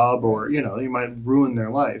job, or you might ruin their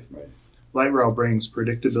life. Right. Light rail brings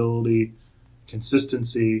predictability,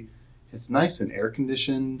 consistency. It's nice and air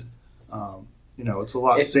conditioned. It's a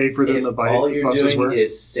lot safer than the buses were. All you're doing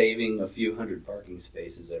is saving a few hundred parking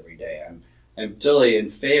spaces every day. I'm totally in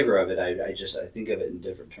favor of it. I think of it in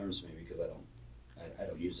different terms, maybe because I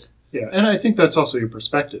don't use it. Yeah, and I think that's also your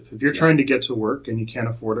perspective. If you're trying to get to work and you can't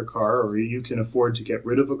afford a car, or you can afford to get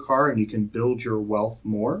rid of a car and you can build your wealth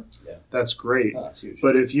more, that's great. Oh, that's huge.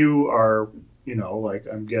 But if you are, like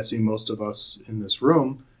I'm guessing most of us in this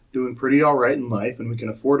room, doing pretty all right in life and we can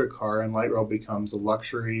afford a car and light rail becomes a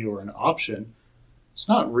luxury or an option, it's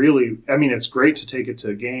not really, it's great to take it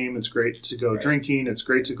to a game. It's great to go drinking. It's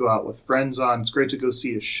great to go out with friends on. It's great to go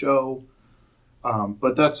see a show.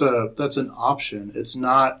 But that's an option. It's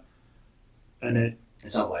not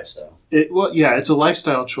it's not a lifestyle. It's a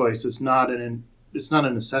lifestyle choice. It's not a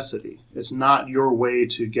necessity. It's not your way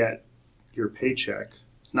to get your paycheck.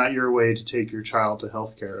 It's not your way to take your child to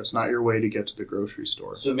healthcare. It's not your way to get to the grocery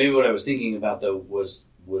store. So maybe what I was thinking about though was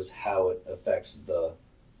how it affects the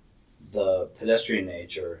pedestrian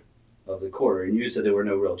nature of the corridor. And you said there were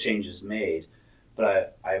no real changes made,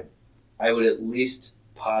 but I would at least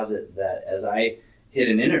posit that as I hit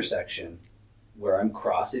an intersection where I'm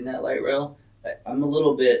crossing that light rail, I'm a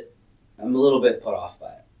little bit put off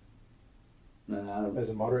by it. As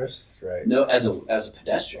a motorist, right? No, as a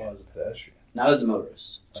pedestrian. Oh, as a pedestrian. Not as a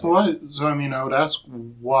motorist. So I would ask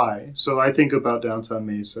why. So I think about downtown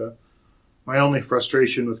Mesa. My only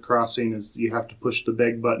frustration with crossing is you have to push the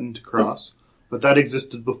beg button to cross, but that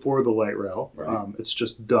existed before the light rail. Right. It's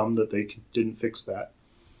just dumb that they didn't fix that.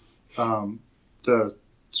 The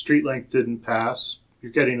street length didn't pass.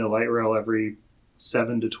 You're getting a light rail every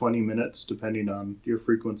 7 to 20 minutes, depending on your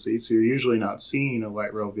frequency. So you're usually not seeing a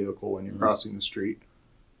light rail vehicle when you're crossing the street.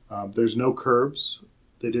 There's no curbs.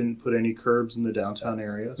 They didn't put any curbs in the downtown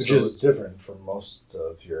area. Which is different from most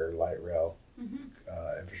of your light rail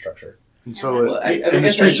infrastructure. And so Well,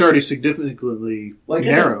 the streets are already significantly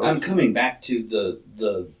narrow. I'm coming back to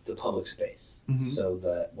the public space. Mhm. So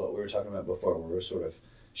that what we were talking about before, where we're sort of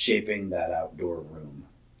shaping that outdoor room,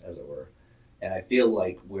 as it were. And I feel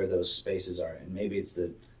like where those spaces are, and maybe it's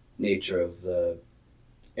the nature of the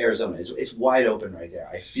Arizona, it's wide open right there.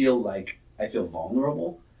 I feel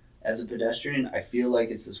vulnerable as a pedestrian. I feel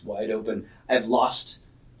like it's this wide open. I've lost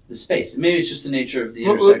the space. Maybe it's just the nature of the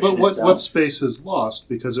intersection But itself. what space is lost?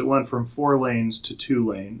 Because it went from 4 lanes to 2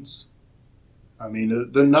 lanes. I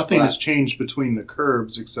mean, nothing has changed between the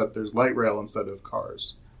curbs except there's light rail instead of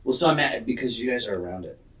cars. Well, so because you guys are around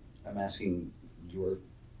it, I'm asking your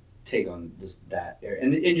take on that area,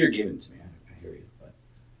 and you're giving it to me. I hear you, but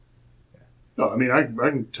No, I mean, I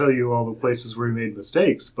can tell you all the places where we made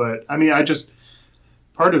mistakes, but I mean,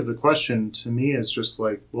 part of the question to me is just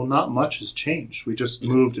like, well, not much has changed. We just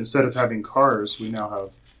moved, instead of having cars, we now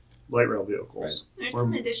have light rail vehicles. There's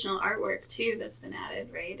some additional artwork too that's been added,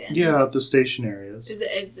 right? And Yeah, the station areas.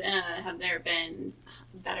 have there been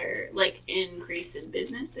better, like, increase in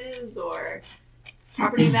businesses or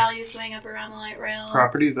property values going up around the light rail?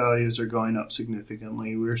 Property values are going up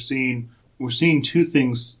significantly. We're seeing 2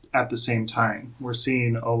 things at the same time. We're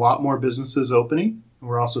seeing a lot more businesses opening, and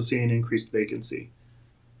we're also seeing increased vacancy.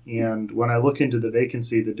 And when I look into the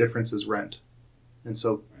vacancy, the difference is rent. And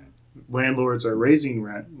so landlords are raising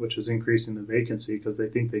rent, which is increasing the vacancy because they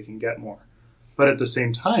think they can get more. But at the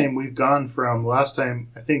same time, we've gone from last time,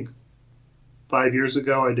 I think 5 years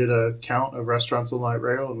ago, I did a count of restaurants on light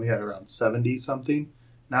rail, and we had around 70 something.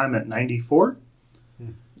 Now I'm at 94.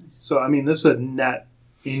 So, I mean, this is a net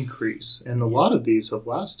increase. And a lot of these have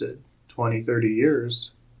lasted 20, 30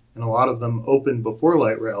 years. And a lot of them opened before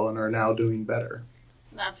light rail and are now doing better.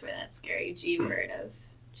 So that's where that scary G word of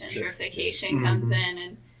gentrification Mhm. comes in,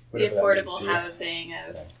 and the Whatever that affordable means to you. housing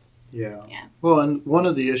of Yeah. Yeah. Well, and one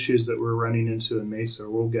of the issues that we're running into in Mesa,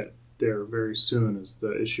 we'll get there very soon, is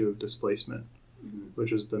the issue of displacement,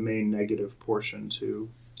 which is the main negative portion to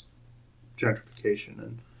gentrification.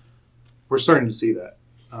 And we're starting to see that.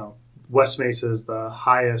 West Mesa is the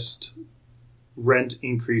highest rent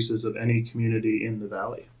increases of any community in the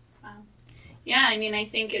valley. Yeah, I mean, I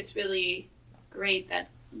think it's really great that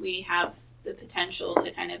we have the potential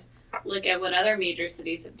to kind of look at what other major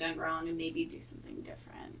cities have done wrong and maybe do something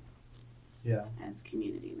different. Yeah. As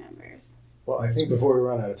community members. Well, I think before we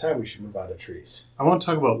run out of time, we should move on to trees. I want to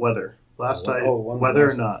talk about weather.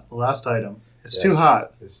 Weather or not. The last item. It's Yes. too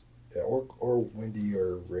hot. Or windy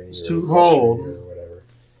or rainy. It's or too blustery cold. or whatever.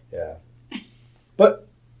 Yeah. But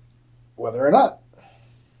whether or not,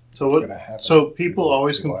 So it's what? going to happen. So people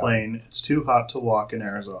always People complain it's too hot to walk in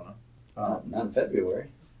Arizona. not in February.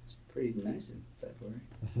 It's pretty nice in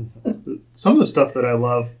February. Some of the stuff that I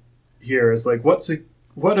love here is like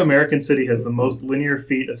what American city has the most linear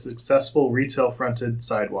feet of successful retail-fronted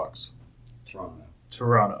sidewalks? Toronto.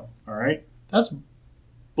 Toronto. All right, that's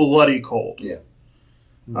bloody cold. Yeah.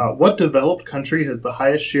 What developed country has the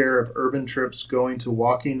highest share of urban trips going to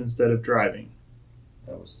walking instead of driving?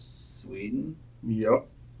 That was Sweden. Yep.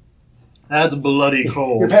 That's bloody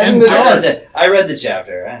cold. You're passing And the dark. test. I read the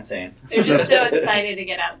chapter. I'm saying. They're just so excited to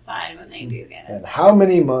get outside when they do get And it. how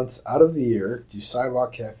many months out of the year do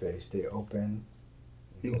sidewalk cafes stay open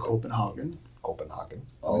In Copenhagen. Copenhagen?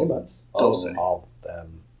 How Oh. many months? Oh, say. All of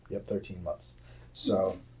them. Yep, 13 months.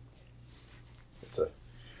 So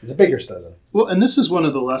it's a baker's dozen. Well, and this is one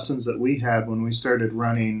of the lessons that we had when we started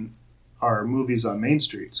running our movies on Main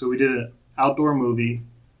Street. So we did an outdoor movie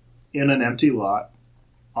in an empty lot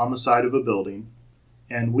on the side of a building,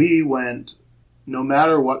 and we went, no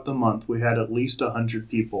matter what the month, we had at least 100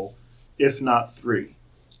 people, if not 3.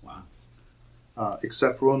 Wow.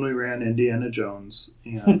 Except for when we ran Indiana Jones,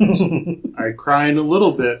 and I cried a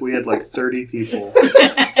little bit. We had like 30 people.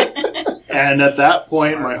 And at that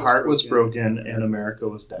point, my heart was broken and America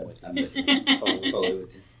was dead. I'm with you. Totally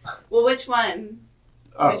with you. Well, which one?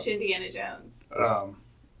 Oh, Which Indiana Jones?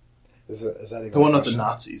 Is that even the one with the question?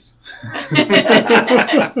 Nazis.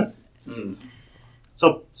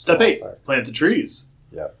 So, step 8, plant the trees.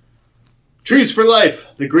 Yep. Trees for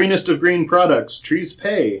life, the greenest of green products. Trees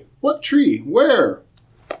pay. What tree? Where?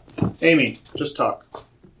 Amy, just talk.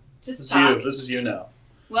 Just This talk. is you now.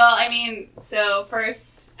 Well, I mean, so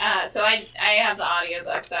first, so I have the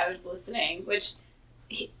audiobook, so I was listening, which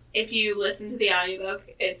if you listen to the audiobook,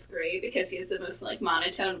 it's great because he has the most, like,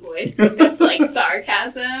 monotone voice and this, like,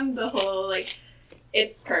 sarcasm, the whole, like,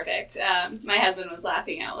 it's perfect. My husband was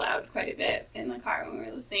laughing out loud quite a bit in the car when we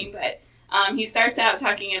were listening, but he starts out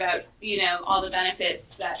talking about, all the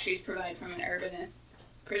benefits that trees provide from an urbanist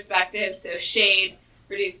perspective, so shade,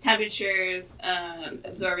 reduced temperatures,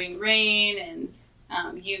 absorbing rain, and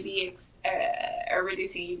or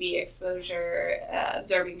reducing UV exposure,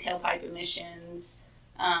 absorbing tailpipe emissions,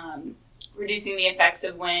 reducing the effects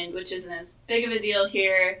of wind, which isn't as big of a deal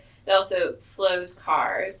here. It also slows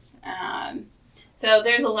cars. So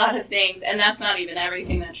there's a lot of things, and that's not even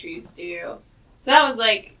everything that trees do. So that was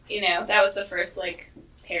like, that was the first like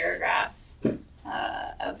paragraph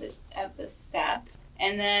of the step.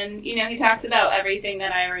 And then, he talks about everything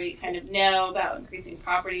that I already kind of know about increasing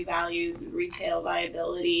property values and retail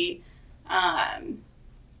viability.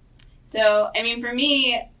 So, I mean, for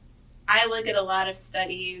me, I look at a lot of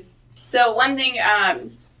studies. So one thing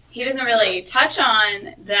he doesn't really touch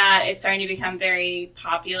on that is starting to become very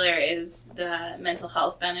popular is the mental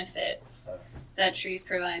health benefits that trees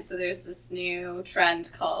provide. So there's this new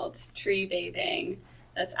trend called tree bathing.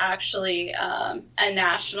 That's actually a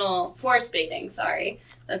national forest bathing. Sorry,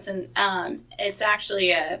 that's it's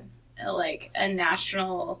actually a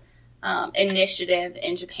national initiative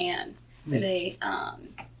in Japan where they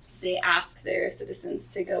ask their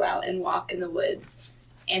citizens to go out and walk in the woods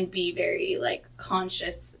and be very like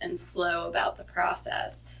conscious and slow about the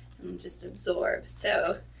process and just absorb.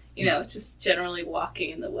 So just generally walking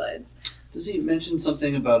in the woods. Does he mention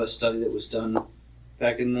something about a study that was done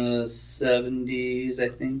back in the 70s, I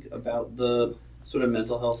think, about the sort of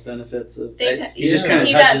mental health benefits of... He just kind of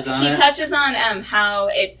touches on it. He touches on how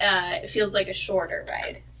it feels like a shorter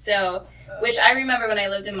ride. So, which I remember when I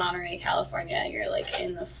lived in Monterey, California, you're like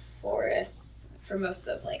in the forest for most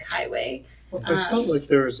of like highway. Well, I felt like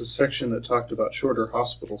there was a section that talked about shorter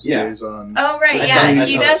hospital stays on... Oh, right,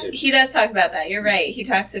 he does talk about that. You're right. He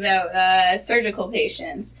talks about surgical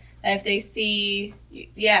patients. If they see,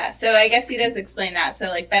 so I guess he does explain that. So,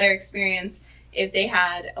 like, better experience if they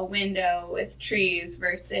had a window with trees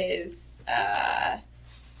versus a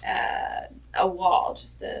wall,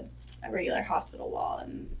 just a regular hospital wall.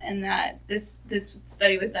 And that this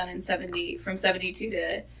study was done from 1972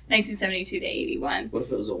 to 81. What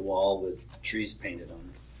if it was a wall with trees painted on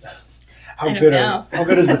it? How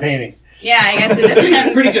good is the painting? Yeah, I guess it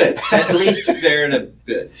depends. Pretty good. At least fair to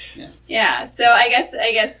good. Yeah. So I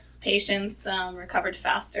guess patients recovered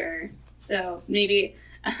faster. So maybe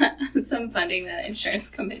some funding that insurance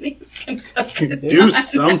companies can focus do on.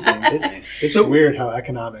 something. It's so weird how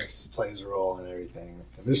economics plays a role in everything.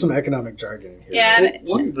 There's some economic jargon in here. Yeah.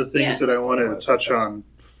 One of the things that I wanted to touch on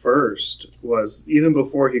first was, even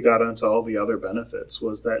before he got onto all the other benefits,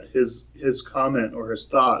 was that his comment or his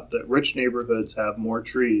thought that rich neighborhoods have more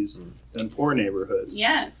trees than poor neighborhoods.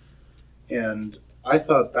 Yes. And I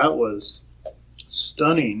thought that was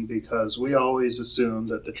stunning because we always assume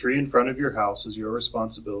that the tree in front of your house is your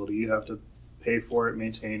responsibility. You have to pay for it,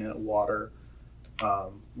 maintain it, water.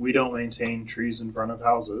 We don't maintain trees in front of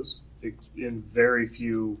houses. In very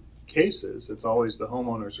few cases, it's always the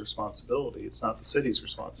homeowner's responsibility. It's not the city's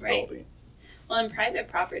responsibility. Right. Well, and private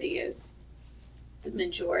property is the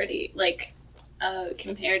majority, like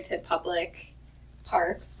compared to public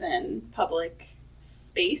parks and public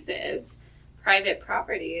spaces. Private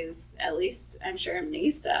property is, at least I'm sure in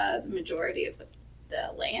Mesa, the majority of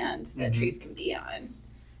the land that trees can be on.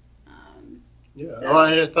 Well,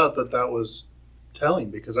 I thought that was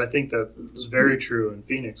telling because I think that is very true in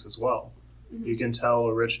Phoenix as well. Mm-hmm. You can tell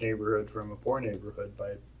a rich neighborhood from a poor neighborhood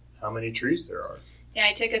by how many trees there are. Yeah,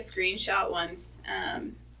 I took a screenshot once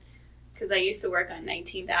because I used to work on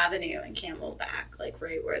 19th Avenue in Camelback, like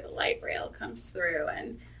right where the light rail comes through,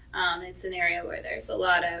 and it's an area where there's a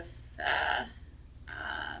lot of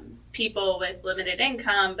people with limited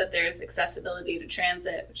income, but there's accessibility to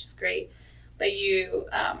transit, which is great. But you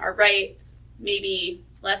are right, maybe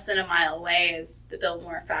less than a mile away is the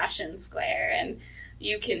Biltmore Fashion Square, and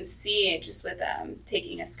you can see it just with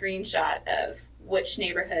taking a screenshot of which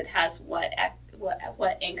neighborhood has what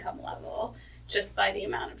income level, just by the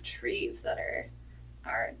amount of trees that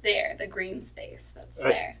are there, the green space that's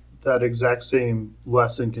there. that exact same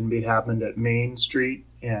lesson can be happened at Main Street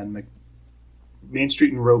and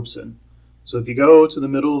Robeson. So if you go to the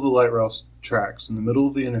middle of the light rail tracks, in the middle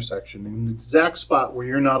of the intersection, in the exact spot where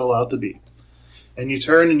you're not allowed to be, and you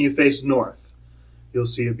turn and you face north, you'll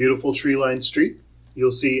see a beautiful tree-lined street.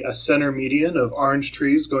 You'll see a center median of orange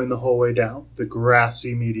trees going the whole way down, the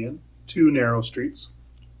grassy median, 2 narrow streets,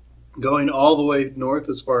 going all the way north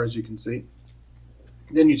as far as you can see.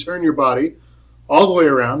 Then you turn your body all the way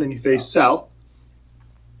around and you face south.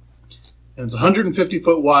 And it's a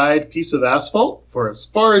 150-foot wide piece of asphalt for as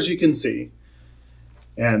far as you can see.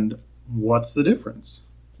 And what's the difference?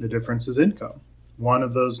 The difference is income. One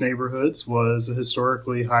of those neighborhoods was a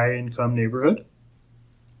historically high-income neighborhood.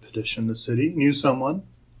 Petitioned the city, knew someone.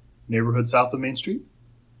 Neighborhood south of Main Street?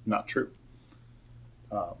 Not true.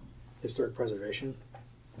 Historic preservation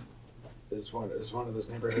is one of those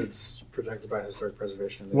neighborhoods protected by historic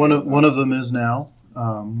preservation. One of them is now.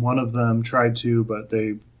 One of them tried to, but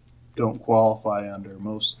they don't qualify under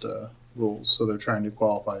most rules, so they're trying to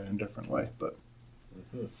qualify in a different way. But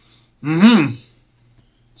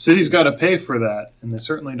city's got to pay for that, and they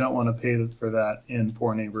certainly don't want to pay for that in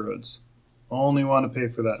poor neighborhoods. Only want to pay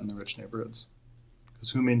for that in the rich neighborhoods, because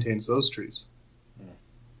who maintains those trees?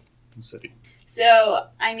 The city. So,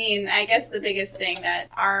 I mean, I guess the biggest thing that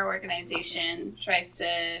our organization tries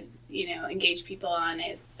to, engage people on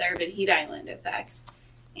is the urban heat island effect.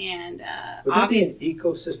 And obviously,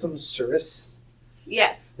 ecosystem service.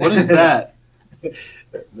 Yes. What is that?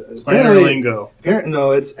 Planner lingo.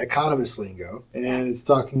 No, it's economist lingo, and it's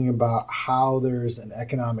talking about how there's an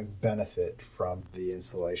economic benefit from the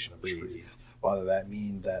installation of trees. Whether that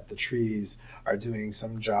means that the trees are doing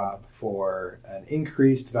some job for an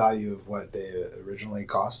increased value of what they originally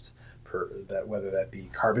cost, whether that be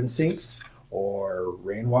carbon sinks or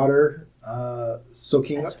rainwater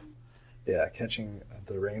soaking up. Yeah, catching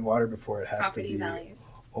the rainwater before it has property to be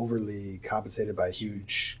values. Overly compensated by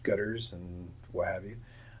huge gutters and what have you,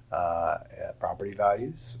 property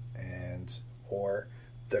values, or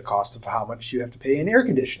the cost of how much you have to pay in air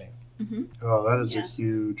conditioning. Mm-hmm. Oh, that is a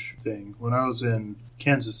huge thing. When I was in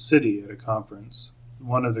Kansas City at a conference,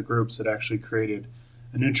 one of the groups had actually created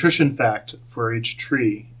a nutrition fact for each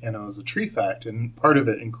tree, and it was a tree fact, and part of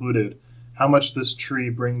it included how much this tree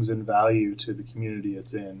brings in value to the community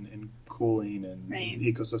it's in cooling and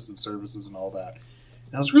ecosystem services and all that.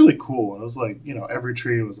 And it was really cool. It was like, every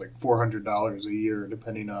tree was like $400 a year,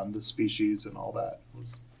 depending on the species and all that. It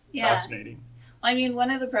was fascinating. I mean, one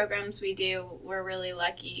of the programs we do, we're really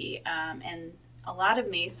lucky, and a lot of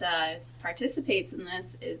Mesa participates in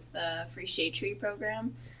this, is the Free Shade Tree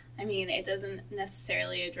program. I mean, it doesn't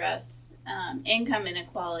necessarily address income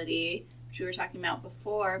inequality, which we were talking about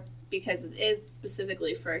before, because it is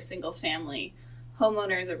specifically for single-family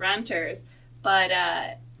homeowners or renters. But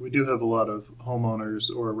we do have a lot of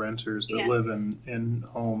homeowners or renters that live in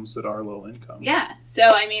homes that are low income. Yeah. So,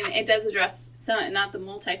 I mean, it does address some, not the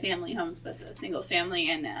multifamily homes, but the single family.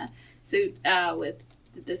 And with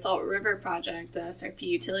the Salt River Project, the SRP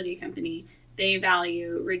utility company, they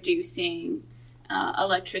value reducing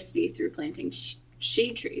electricity through planting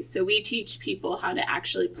shade trees. So we teach people how to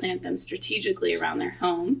actually plant them strategically around their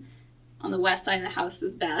home. On the west side of the house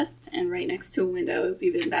is best, and right next to a window is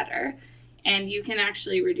even better. And you can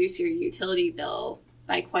actually reduce your utility bill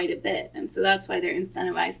by quite a bit. And so that's why they're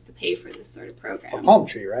incentivized to pay for this sort of program. A palm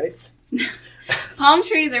tree, right? Palm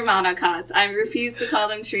trees are monocots. I refuse to call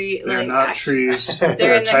them trees. They're not trees.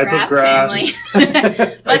 They're in the type grass of grass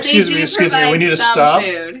family. But excuse me. We need to stop.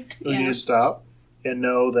 Food. We need to stop and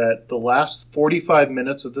know that the last 45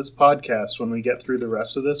 minutes of this podcast, when we get through the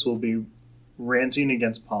rest of this, will be ranting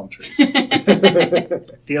against palm trees.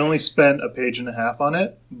 He only spent a page and a half on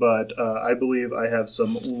it, but I believe I have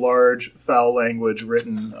some large foul language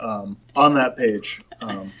written on that page.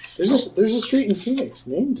 There's a street in Phoenix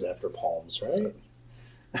named after palms, right?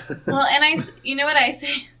 Well, and you know what I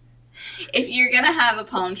say? If you're going to have a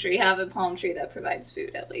palm tree that provides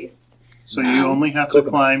food at least. So you only have to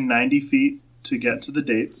climb 90 feet to get to the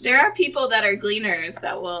dates. There are people that are gleaners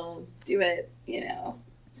that will do it,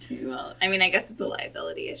 Well, I mean, I guess it's a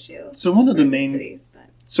liability issue. So one of the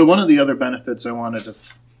one of the other benefits I wanted to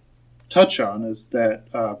touch on is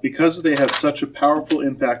that because they have such a powerful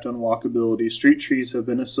impact on walkability, street trees have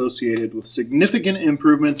been associated with significant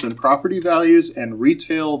improvements in property values and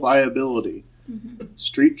retail viability. Mm-hmm.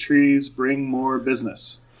 Street trees bring more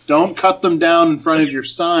business. Don't cut them down in front of your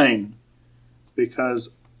sign,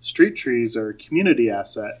 because street trees are a community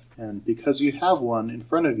asset, and because you have one in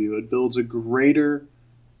front of you, it builds a greater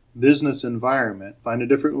business environment. Find a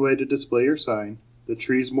different way to display your sign. The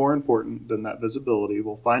tree's more important than that visibility.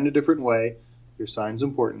 We'll find a different way. Your sign's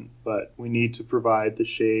important, but we need to provide the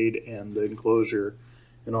shade and the enclosure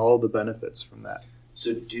and all the benefits from that.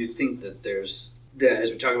 So do you think that as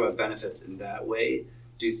we talk about benefits in that way,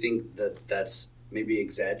 do you think that that's maybe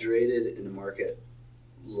exaggerated in a market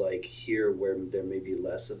like here where there may be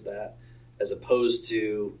less of that, as opposed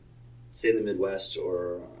to, say, the Midwest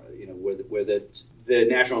or where the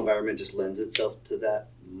natural environment just lends itself to that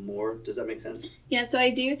more? Does that make sense? Yeah, so I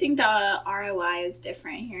do think the ROI is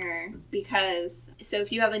different here because, so if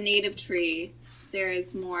you have a native tree, there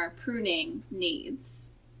is more pruning needs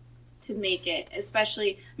to make it,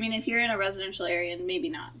 especially, I mean, if you're in a residential area, maybe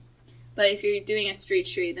not. But if you're doing a street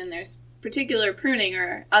tree, then there's particular pruning,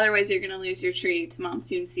 or otherwise you're going to lose your tree to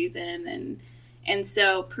monsoon season. And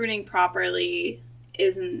so pruning properly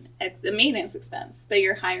isn't a maintenance expense, but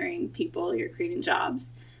you're hiring people, you're creating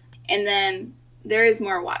jobs. And then there is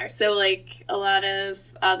more water. So like a lot of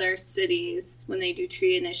other cities, when they do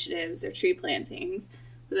tree initiatives or tree plantings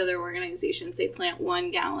with other organizations, they plant 1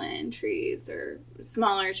 gallon trees or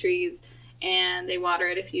smaller trees, and they water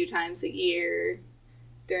it a few times a year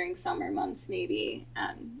during summer months maybe.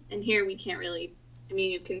 And here we can't really, I mean,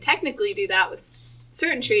 you can technically do that with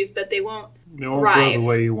certain trees, but they won't thrive grow the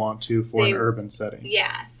way you want to for an urban setting.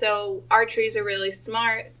 Yeah, so our trees are really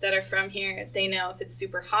smart that are from here. They know if it's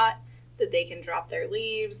super hot that they can drop their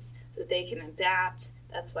leaves, that they can adapt.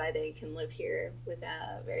 That's why they can live here with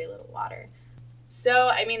very little water.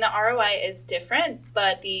 So, I mean, the ROI is different,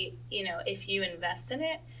 but if you invest in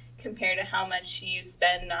it compared to how much you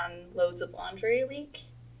spend on loads of laundry a week,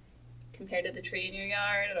 compared to the tree in your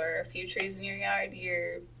yard or a few trees in your yard,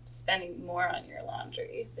 you're spending more on your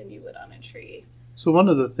laundry than you would on a tree. So one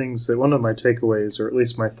of my takeaways, or at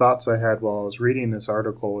least my thoughts I had while I was reading this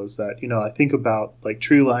article, is that, I think about like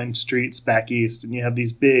tree-lined streets back east, and you have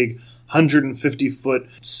these big 150-foot,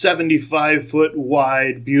 75-foot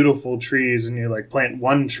wide, beautiful trees, and you like plant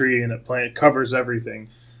one tree and it covers everything.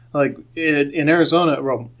 Like in Arizona,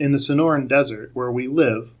 well, in the Sonoran Desert where we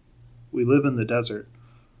live in the desert.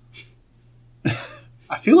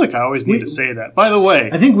 I feel like I always need to say that. By the way,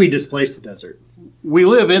 I think we displaced the desert. We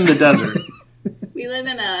live in the desert. We live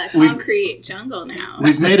in a concrete jungle now.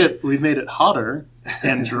 We've made it hotter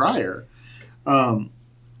and drier.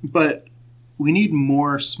 But we need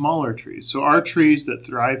more smaller trees. So our trees that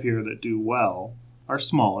thrive here that do well are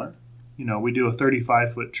smaller. We do a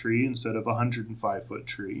 35-foot tree instead of a 105-foot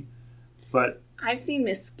tree. But I've seen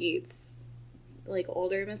mesquites, like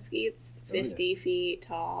older mesquites, 50 feet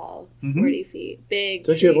tall, 40 feet, big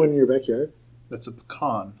Don't trees. you have one in your backyard? that's a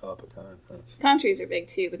pecan. Oh, pecan. Huh. Pecan trees are big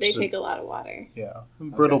too, but they take a lot of water. Yeah.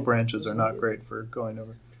 Brittle branches are not great for going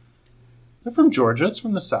over. They're from Georgia. It's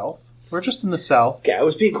from the South. We're just in the South. Okay, I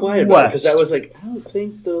was being quiet about it because I was like, I don't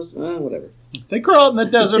think those, whatever. They grow out in the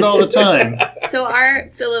desert all the time. So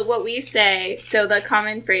what we say, so the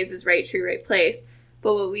common phrase is right tree, right place.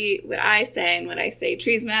 But what I say and what I say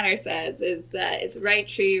Trees Matter says is that it's right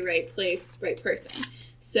tree, right place, right person.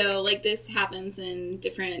 So like this happens in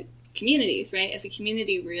different communities, right? If a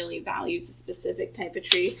community really values a specific type of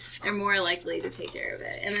tree, they're more likely to take care of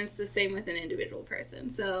it. And it's the same with an individual person.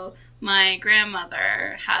 So my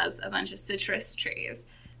grandmother has a bunch of citrus trees.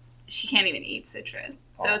 She can't even eat citrus.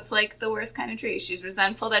 So it's like the worst kind of tree. She's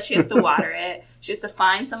resentful that she has to water it. She has to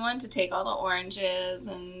find someone to take all the oranges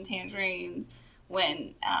and tangerines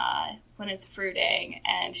when it's fruiting,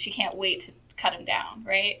 and she can't wait to cut them down,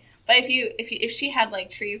 right? But if she had like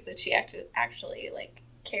trees that she actually like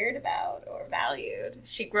cared about or valued,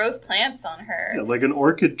 she grows plants on her. Yeah, like an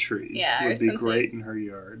orchid tree would be something. Great in her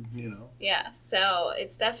yard, Yeah, so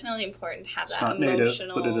it's definitely important to have it's that not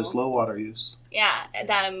emotional. native, but it is low water use. Yeah,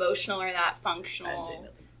 that emotional or that functional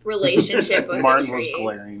relationship with Martin the tree. was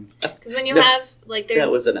glaring. Because when you have like there's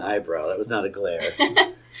That was an eyebrow. That was not a glare.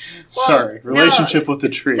 Sorry, relationship with the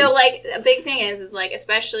tree. So like a big thing is like,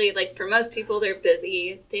 especially like for most people, they're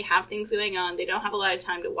busy, they have things going on, they don't have a lot of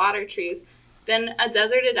time to water trees. Then a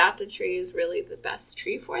desert adapted tree is really the best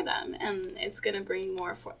tree for them, and it's going to bring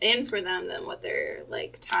more in for them than what their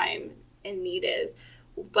like time and need is.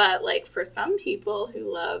 But like for some people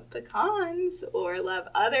who love pecans or love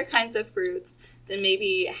other kinds of fruits, then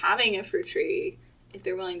maybe having a fruit tree, if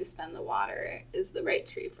they're willing to spend the water, is the right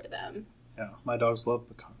tree for them. Yeah, my dogs love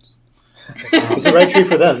pecans. It's the right tree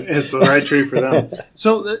for them. It's the right tree for them.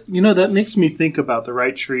 So, that makes me think about the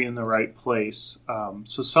right tree in the right place.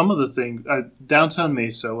 So some of the things, downtown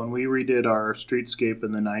Mesa, when we redid our streetscape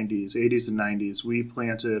in the 80s and 90s, we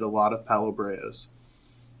planted a lot of Palo Breas,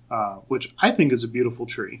 which I think is a beautiful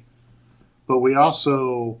tree. But we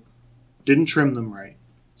also didn't trim them right.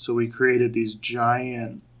 So we created these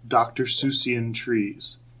giant Dr. Seussian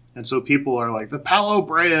trees. And so people are like, the Palo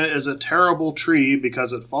Brea is a terrible tree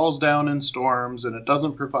because it falls down in storms and it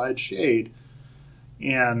doesn't provide shade.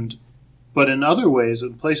 But in other ways,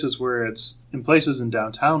 in places in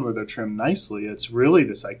downtown where they're trimmed nicely, it's really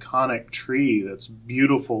this iconic tree that's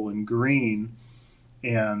beautiful and green,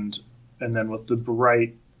 and then with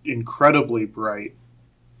the incredibly bright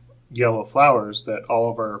yellow flowers that all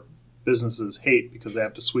of our businesses hate because they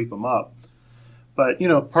have to sweep them up. But,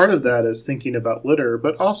 part of that is thinking about litter,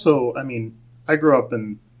 but also, I grew up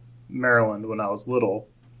in Maryland when I was little,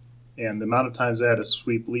 and the amount of times I had to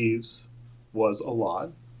sweep leaves was a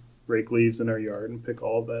lot. Rake leaves in our yard and pick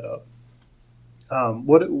all of that up.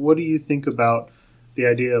 What do you think about the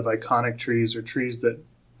idea of iconic trees or trees that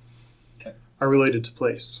are related to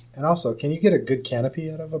place? And also, can you get a good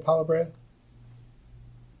canopy out of a Palo Brea?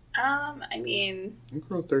 You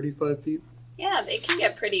grow 35 feet. Yeah, they can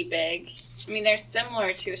get pretty big. They're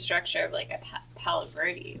similar to a structure of like a Palo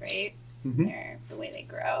Verde, right? Mm-hmm. They're the way they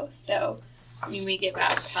grow. So, we give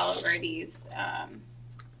out Palo Verdes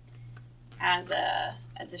as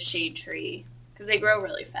a shade tree because they grow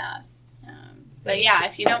really fast. But yeah,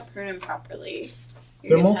 if you don't prune them properly,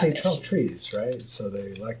 they're multi-trunk trees, right? So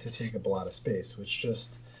they like to take up a lot of space, which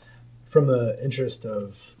just from the interest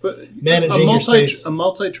of managing your space. A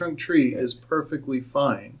multi-trunk tree is perfectly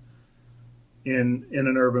fine in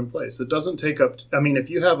an urban place. It doesn't take up. If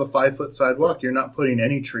you have a 5-foot sidewalk, you're not putting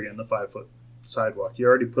any tree in the 5-foot sidewalk. You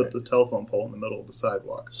already put the telephone pole in the middle of the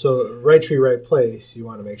sidewalk. So right tree, right place. You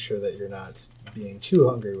want to make sure that you're not being too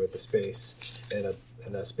hungry with the space in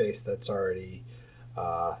a space that's already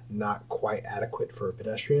not quite adequate for a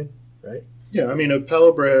pedestrian, right? Yeah, a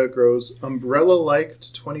Palo Brea grows umbrella-like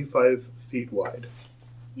to 25 feet wide.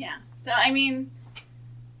 Yeah. So,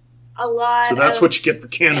 a lot. So that's what you get for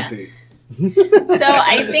canopy. Yeah.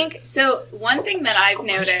 So one thing that I've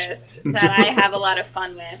noticed that I have a lot of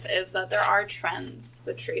fun with is that there are trends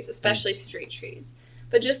with trees, especially street trees.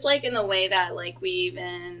 But just like in the way that we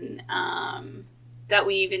even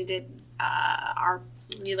did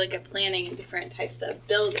we look at planning in different types of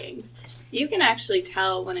buildings, you can actually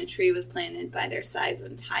tell when a tree was planted by their size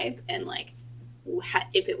and type and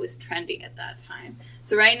if it was trending at that time.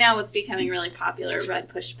 So right now what's becoming really popular, red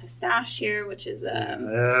push pistache, which is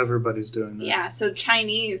everybody's doing that. Yeah, so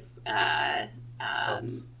Chinese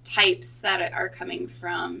types that are coming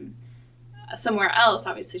from somewhere else,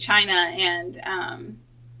 obviously China, and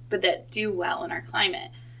but that do well in our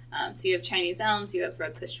climate. So you have Chinese elms, you have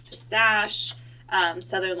red push pistache,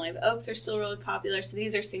 southern live oaks are still really popular. So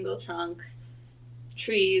these are single trunk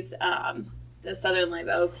trees. The southern live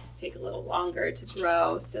oaks take a little longer to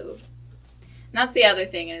grow. So and that's the other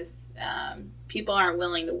thing is people aren't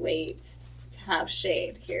willing to wait to have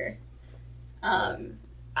shade here.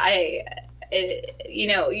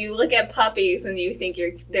 You look at puppies and you think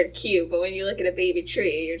they're cute, but when you look at a baby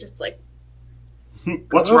tree, you're just like,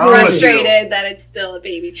 what's wrong with you? Frustrated that it's still a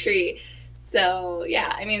baby tree. So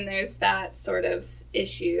yeah, there's that sort of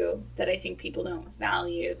issue that I think people don't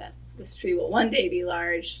value, that this tree will one day be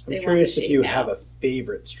large. I'm curious if you have a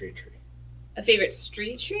favorite street tree. A favorite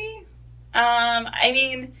street tree?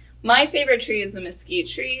 My favorite tree is the mesquite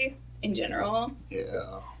tree in general.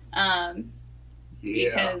 Yeah.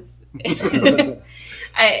 Because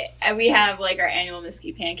we have our annual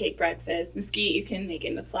mesquite pancake breakfast. Mesquite you can make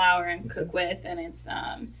into flour and cook with, and it's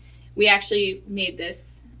we actually made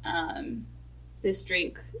this this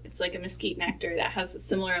drink. It's like a mesquite nectar that has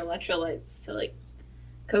similar electrolytes to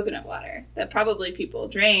coconut water that probably people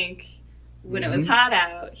drank when it was hot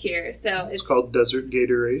out here. So it's called Desert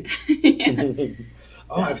Gatorade. Yeah.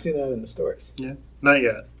 Oh, I've seen that in the stores. Yeah, not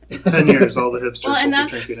yet. 10 years, all the hipsters will be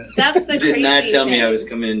drinking it. That's the crazy thing. Did not tell me I was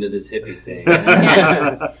coming into this hippie thing.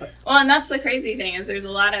 Yeah. Well, and that's the crazy thing is there's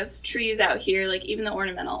a lot of trees out here, even the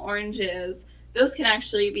ornamental oranges. Those can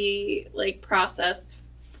actually be processed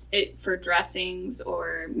for dressings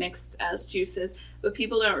or mixed as juices, but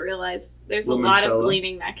people don't realize there's a lot of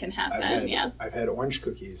gleaning that can happen. I've had orange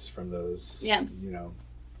cookies from those. Yeah.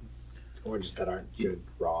 Oranges that aren't good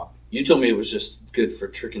raw. You told me it was just good for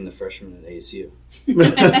tricking the freshmen at ASU.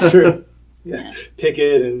 That's true. Yeah. Pick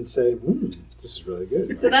it and say, this is really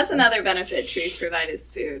good. So that's another benefit trees provide is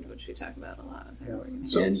food, which we talk about a lot.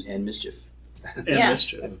 And mischief.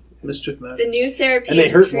 Mischief matters. The new therapy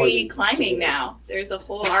is tree climbing now. There's a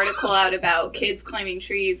whole article out about kids climbing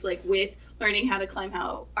trees, with learning how to climb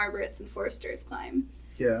how arborists and foresters climb.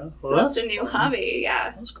 Yeah. Well, so that's a new hobby,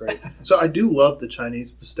 yeah. That's great. So I do love the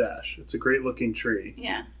Chinese pistache. It's a great looking tree.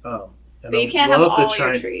 Yeah. And but you can't have all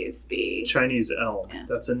your trees be... Chinese elm. Yeah.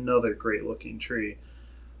 That's another great looking tree.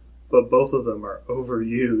 But both of them are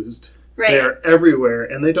overused. Right. They are everywhere,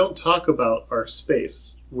 and they don't talk about our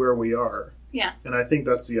space where we are. Yeah. And I think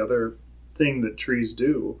that's the other thing that trees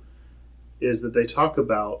do, is that they talk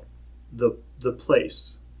about the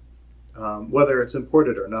place, whether it's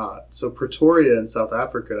imported or not. So Pretoria in South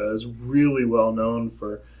Africa is really well known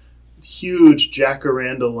for huge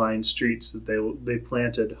jacaranda-lined streets that they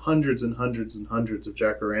planted hundreds and hundreds and hundreds of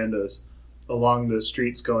jacarandas along the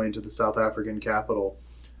streets going to the South African capital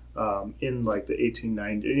in like the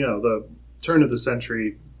 1890s, the turn of the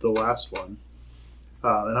century, the last one.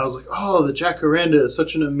 And I was like, oh, the jacaranda is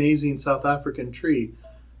such an amazing South African tree.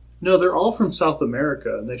 No, they're all from South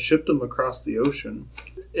America, and they shipped them across the ocean.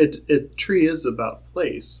 Tree is about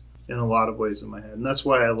place in a lot of ways in my head, and that's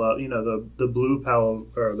why I love, the blue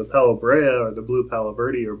the Palo Brea or the blue Palo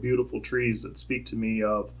Verde are beautiful trees that speak to me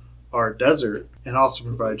of our desert and also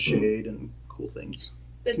provide shade and cool things.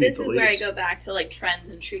 But this is where I go back to like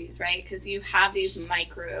trends in trees, right? Because you have these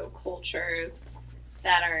micro cultures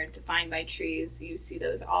that are defined by trees. You see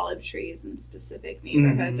those olive trees in specific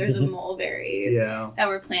neighborhoods, or the mulberries that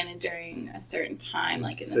were planted during a certain time,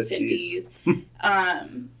 like in the 50s.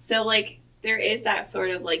 So like there is that sort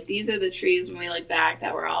of like, these are the trees when we look back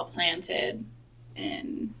that were all planted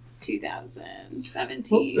in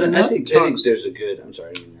 2017. Well, I think there's a good, I'm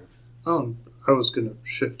sorry. I was going to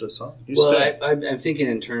shift us on. I'm thinking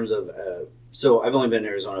in terms of, so I've only been in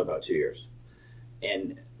Arizona about 2 years.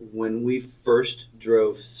 And when we first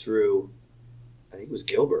drove through, I think it was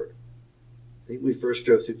Gilbert.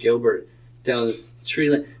 Down this tree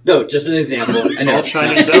line. No, just an example. I know. It's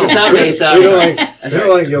not Mesa. We don't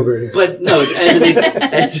like Gilbert here. But no,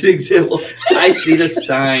 as an example, I see the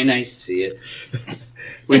sign. I see it.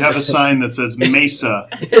 We have a sign that says Mesa,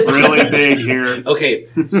 really big here. Okay,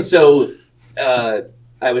 so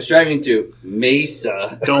I was driving through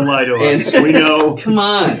Mesa. Don't lie to us. We know. Come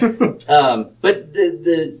on. But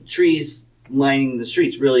the trees lining the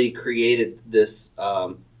streets really created this,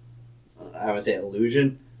 I would say,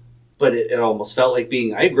 illusion. But it almost felt like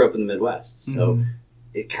I grew up in the Midwest. So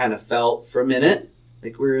it kind of felt for a minute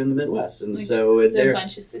like we were in the Midwest. And so it's a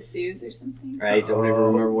bunch of Sissus or something. I don't even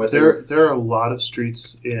remember what there are a lot of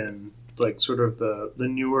streets in like sort of the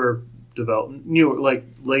newer like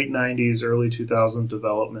late 90s, early 2000s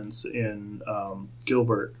developments in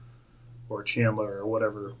Gilbert or Chandler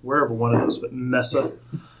or wherever one of those, but Mesa,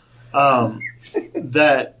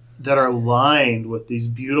 that are lined with these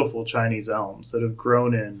beautiful Chinese elms that have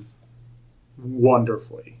grown in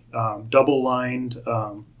wonderfully, double lined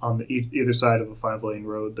on the either side of a 5-lane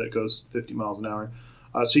road that goes 50 miles an hour.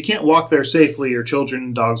 So you can't walk there safely. Your children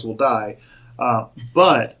and dogs will die.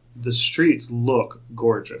 But the streets look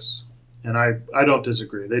gorgeous. And I don't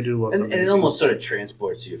disagree. They do look amazing. And it almost sort of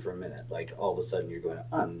transports you for a minute. Like all of a sudden you're going,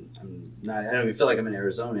 I'm not, I don't even feel like I'm in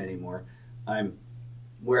Arizona anymore. I'm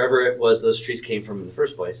wherever it was those trees came from in the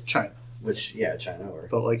first place. China. China. Or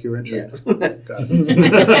felt like you were in China.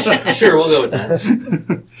 Yeah. Sure, we'll go with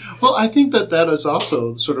that. Well, I think that is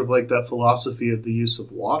also sort of like that philosophy of the use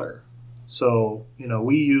of water. So,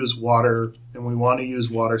 we use water and we want to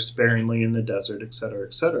use water sparingly in the desert, et cetera,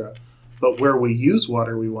 et cetera. But where we use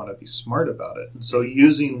water, we want to be smart about it. And so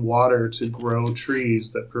using water to grow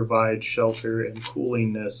trees that provide shelter and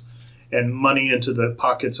coolingness and money into the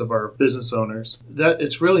pockets of our business owners, that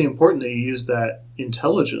it's really important that you use that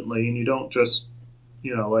intelligently and you don't just,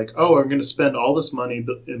 like, oh, I'm going to spend all this money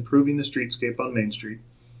improving the streetscape on Main Street,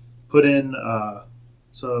 put in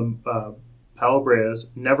some Palo Breas,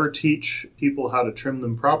 never teach people how to trim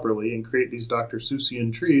them properly and create these Dr.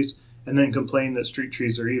 Seussian trees, and then complain that street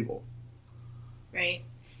trees are evil. Right.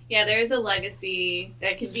 Yeah, there's a legacy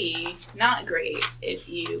that can be not great if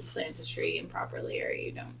you plant a tree improperly or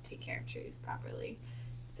you don't take care of trees properly.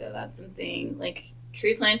 So that's something, like,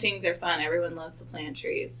 tree plantings are fun. Everyone loves to plant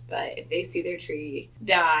trees. But if they see their tree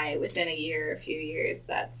die within a year or a few years,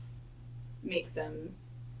 that makes them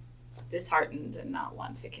disheartened and not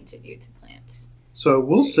want to continue to plant. So I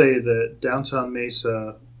will say that downtown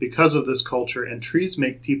Mesa, because of this culture, and trees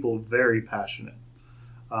make people very passionate.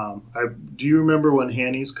 Do you remember when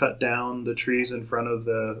Hanny's cut down the trees in front of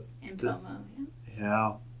In Pomo,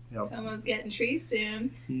 yeah. Yep. Pomo's getting trees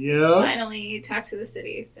soon. Yeah. Finally talked to the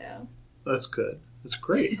city, so. That's good. That's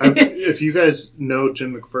great. If you guys know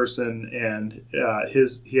Jim McPherson, and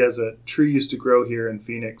he has a Tree Used to Grow Here in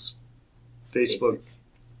Phoenix Facebook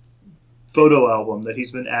photo album that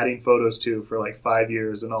he's been adding photos to for like 5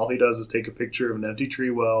 years, and all he does is take a picture of an empty tree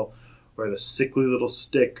well or the sickly little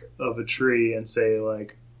stick of a tree and say,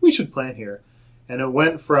 like, we should plant here. And it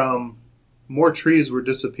went from more trees were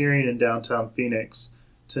disappearing in downtown Phoenix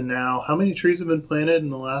to now, how many trees have been planted in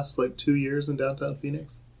the last 2 years in downtown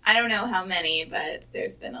Phoenix? I don't know how many, but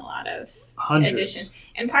there's been a lot of Hundreds. additions.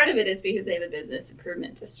 And part of it is because they have a business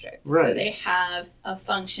improvement district. Right. So they have a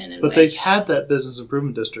function in But which... they had that business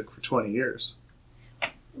improvement district for 20 years.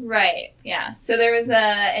 Right, yeah. So there was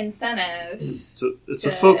a incentive. So it's a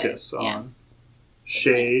to- focus yeah. on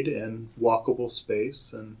shade and walkable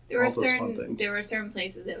space and all those fun things. There were certain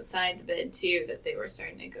places outside the bid, too, that they were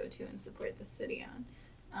starting to go to and support the city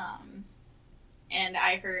on. And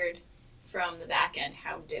I heard from the back end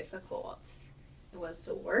how difficult it was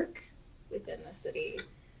to work within the city.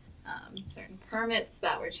 Certain permits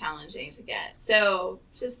that were challenging to get. So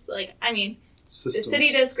just like, I mean, Systems. the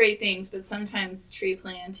city does great things, but sometimes tree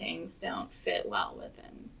plantings don't fit well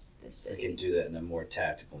within the They city. can do that in a more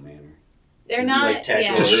tactical manner. They're not, like tactical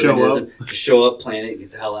yeah. Just show urbanism. Just show up, plant it,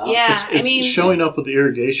 get the hell out. Yeah, It's I mean, showing up with the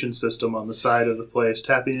irrigation system on the side of the place,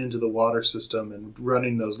 tapping into the water system and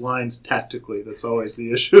running those lines tactically. That's always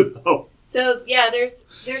the issue, though. so yeah, there's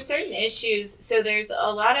certain issues. So there's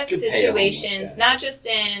a lot of Should pay a homeless situations, guy. not just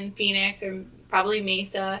in Phoenix or probably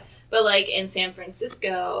Mesa, but like in San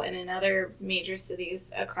Francisco and in other major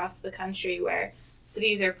cities across the country where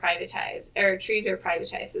cities are privatized or trees are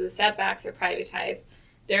privatized. So the setbacks are privatized.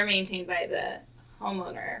 They're maintained by the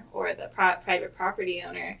homeowner or the private property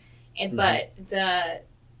owner, and but the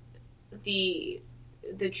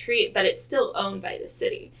tree, but it's still owned by the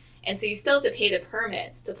city, and so you still have to pay the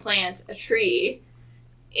permits to plant a tree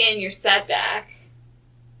in your setback.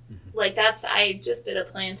 Like I just did a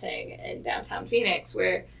planting in downtown Phoenix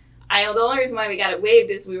where the only reason why we got it waived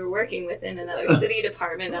is we were working within another city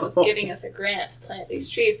department that was giving us a grant to plant these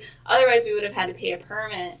trees. Otherwise, we would have had to pay a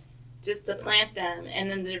permit just to plant them. And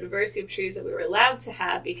then the diversity of trees that we were allowed to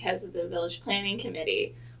have because of the village planning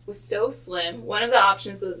committee was so slim. One of the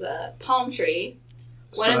options was a palm tree.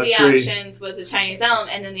 It's One not of a the tree. options was a Chinese elm.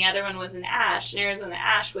 And then the other one was an ash, an Arizona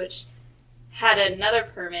ash, which had another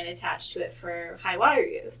permit attached to it for high water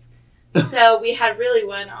use. So we had really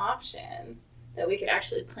one option that we could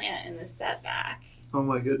actually plant in the setback. Oh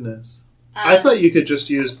my goodness! I thought you could just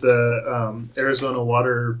use the Arizona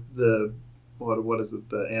water. The what is it?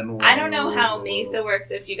 The annual. I don't know how Mesa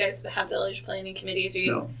works. If you guys have village planning committees, or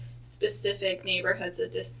you No. specific neighborhoods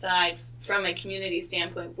that decide from a community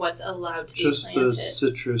standpoint what's allowed to Just be the planted.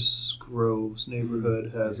 Citrus Groves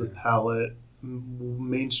neighborhood has a palette.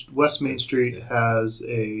 West Main Street has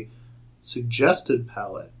a suggested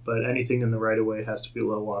palette, but anything in the right of way has to be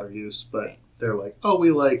low water use. But Right. they're like, oh,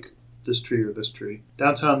 we like this tree or this tree.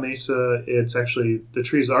 Downtown Mesa, it's actually the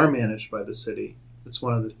trees are managed by the city. It's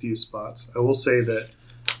one of the few spots. I will say that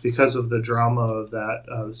because of the drama of that,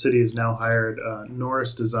 the city has now hired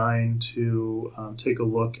Norris Design to take a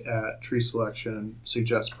look at tree selection and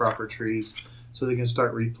suggest proper trees so they can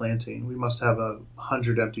start replanting. We must have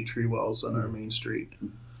 100 empty tree wells on our main street.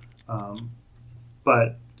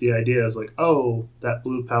 But the idea is like, oh, that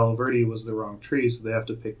blue Palo Verde was the wrong tree, so they have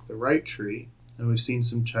to pick the right tree. And we've seen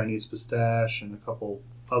some Chinese pistache and a couple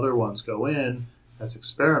other ones go in as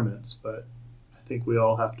experiments, but I think we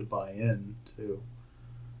all have to buy in to,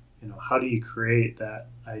 how do you create that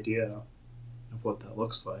idea of what that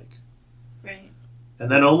looks like? Right. And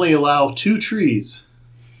then only allow 2 trees.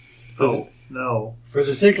 Oh, no. For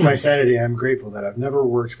the sake of my sanity, I'm grateful that I've never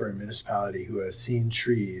worked for a municipality who has seen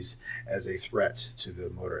trees as a threat to the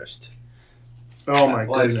motorist. Oh, my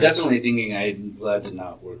Well, I was goodness. definitely thinking I'm glad to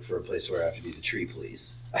not work for a place where I have to be the tree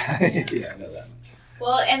police. Yeah. I know that much.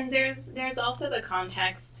 Well, and there's also the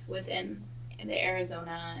context within the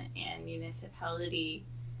Arizona and municipality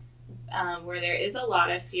where there is a lot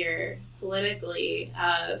of fear politically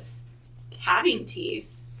of having teeth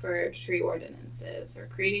for tree ordinances or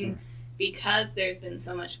creating because there's been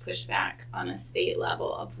so much pushback on a state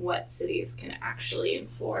level of what cities can actually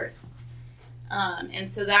enforce. And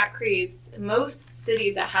so that creates most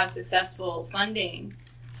cities that have successful funding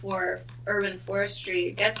for urban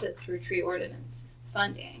forestry gets it through tree ordinance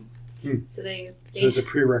funding. So they So it's a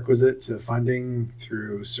prerequisite to funding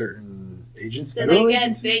through certain agencies. so federal they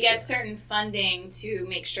agencies? get certain funding to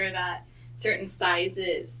make sure that certain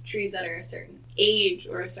sizes, trees that are a certain age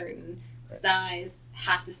or a certain size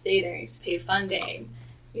have to stay there. You have to pay funding.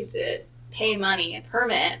 You have to pay money, a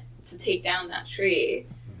permit to take down that tree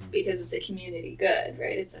because it's a community good,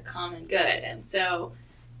 right? It's a common good. And so,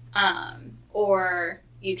 or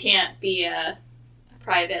you can't be a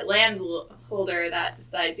private landholder that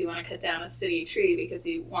decides you want to cut down a city tree because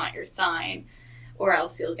you want your sign, or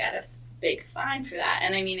else you'll get a big fine for that.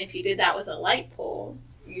 And I mean, if you did that with a light pole,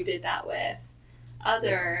 you did that with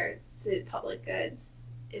other public goods,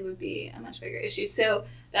 it would be a much bigger issue. So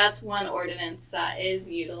that's one ordinance that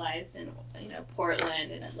is utilized in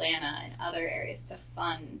Portland and Atlanta and other areas to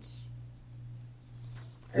fund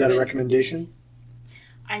Is that a recommendation?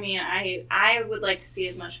 I mean, I would like to see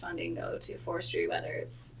as much funding go to forestry, whether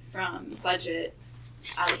it's from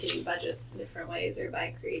allocating budgets in different ways, or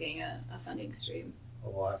by creating a funding stream.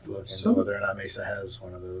 Well, we'll have to look into whether or not Mesa has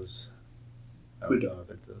one of those. I don't know if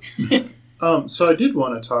it does. So I did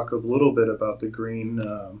want to talk a little bit about the green,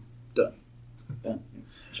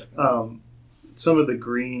 some of the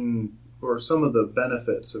green, or some of the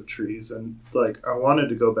benefits of trees. And like, I wanted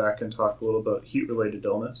to go back and talk a little about heat-related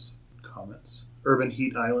illness, comments. Urban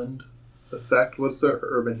heat island effect. What's the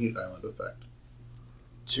urban heat island effect?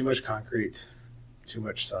 Too much concrete, too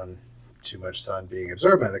much sun being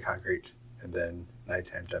absorbed by the concrete, and then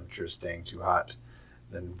nighttime temperatures staying too hot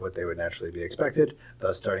than what they would naturally be expected,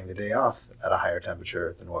 thus starting the day off at a higher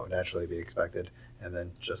temperature than what would naturally be expected, and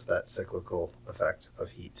then just that cyclical effect of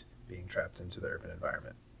heat being trapped into the urban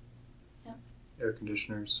environment. Yep. Air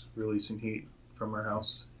conditioners releasing heat from our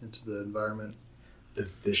house into the environment. The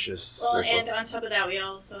vicious circle. circle. And on top of that, we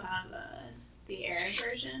also have the air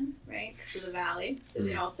inversion, right? So the valley. So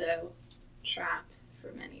we also trap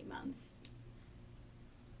for many months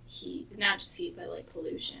heat, not just heat, but like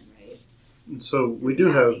pollution, right? And so we do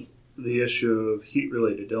have the issue of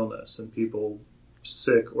heat-related illness and people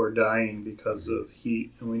sick or dying because of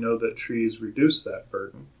heat, and we know that trees reduce that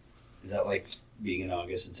burden. Is that like being in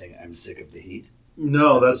August and saying, I'm sick of the heat?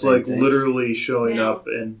 No, that's like thing? literally showing up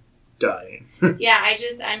and dying. Yeah, I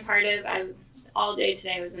all day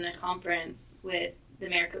today was in a conference with the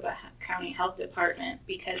Maricopa County Health Department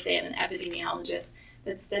because they have an epidemiologist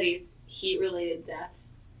that studies heat-related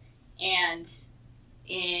deaths. And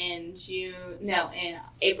in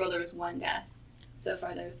April there was one death. So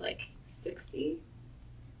far there's like 60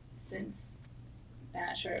 since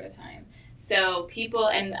that short of a time. So people,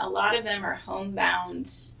 and a lot of them are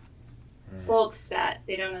homebound folks that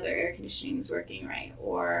they don't know their air conditioning is working right,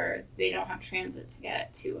 or they don't have transit to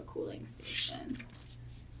get to a cooling station.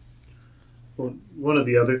 Well, one of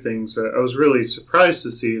the other things, I was really surprised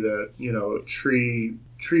to see that,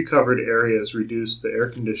 tree-covered areas reduce the air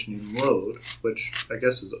conditioning load, which I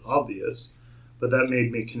guess is obvious, but that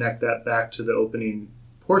made me connect that back to the opening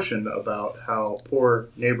portion about how poor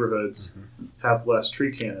neighborhoods have less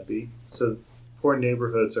tree canopy. So poor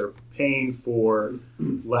neighborhoods are paying for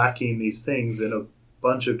lacking these things in a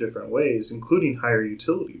bunch of different ways, including higher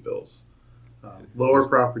utility bills, lower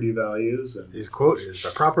property values. And his quote is,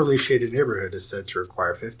 a properly shaded neighborhood is said to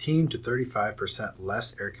require 15 to 35%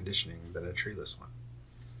 less air conditioning than a treeless one.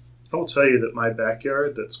 I will tell you that my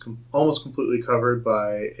backyard, that's almost completely covered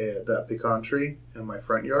by that pecan tree, and my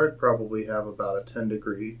front yard probably have about a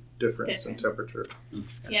 10-degree difference in temperature.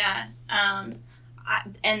 Yeah.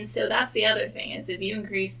 And so that's the other thing, is if you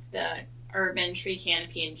increase the urban tree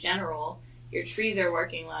canopy in general, your trees are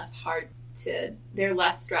working less hard they're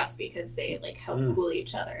less stressed because they help cool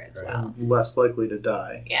each other as well. Less likely to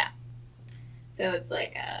die. Yeah. So it's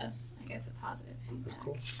like a positive feedback. That's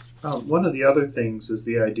cool. One of the other things is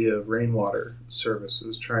the idea of rainwater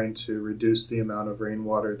services, trying to reduce the amount of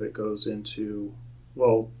rainwater that goes into,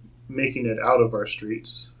 making it out of our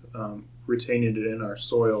streets, retaining it in our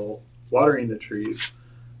soil, watering the trees,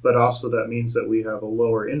 but also that means that we have a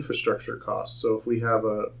lower infrastructure cost. So if we have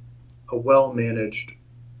a well-managed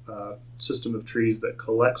system of trees that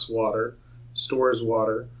collects water, stores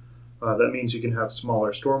water, that means you can have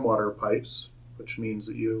smaller stormwater pipes, which means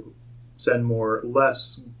that you send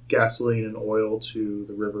less gasoline and oil to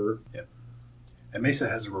the river. Yep. And Mesa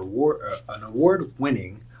has an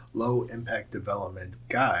award-winning low-impact development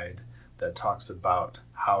guide that talks about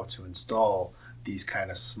how to install these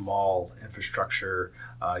kind of small infrastructure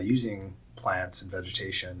using plants and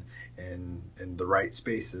vegetation in the right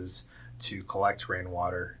spaces to collect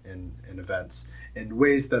rainwater in events in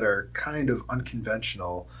ways that are kind of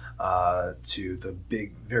unconventional to the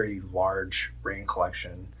big, very large rain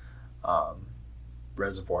collection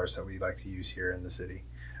reservoirs that we like to use here in the city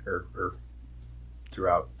or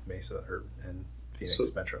throughout Mesa or in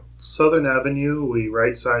Phoenix Metro. Southern Avenue, we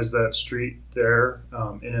right-sized that street there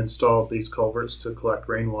and installed these culverts to collect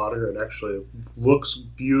rainwater. It actually looks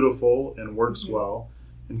beautiful and works well.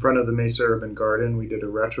 In front of the Mesa Urban Garden, we did a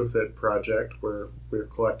retrofit project where we're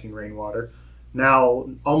collecting rainwater. Now,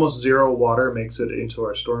 almost zero water makes it into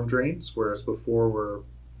our storm drains, whereas before were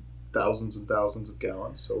thousands and thousands of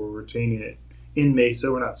gallons. So we're retaining it in Mesa.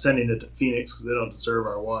 We're not sending it to Phoenix because they don't deserve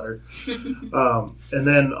our water. And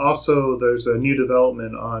then also there's a new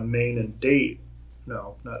development on Main and Date.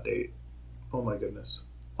 No, not Date. Oh my goodness.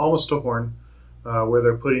 Almost to Horn, where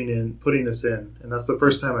they're putting this in, and that's the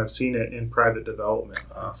first time I've seen it in private development.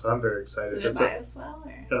 So I'm very excited. Is it a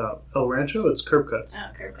bioswale or? El Rancho. It's curb cuts.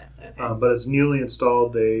 Oh, curb cuts. Okay. But it's newly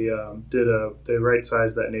installed. They they right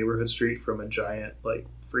sized that neighborhood street from a giant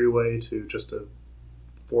freeway to just a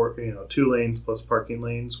 2 lanes plus parking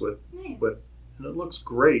lanes with and it looks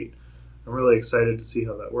great. I'm really excited to see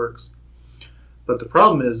how that works. But the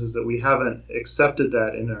problem is that we haven't accepted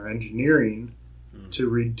that in our engineering to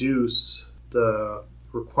reduce the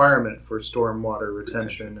requirement for stormwater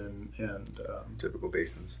retention and typical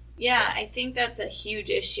basins. Yeah, I think that's a huge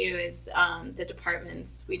issue is the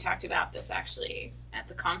departments. We talked about this actually at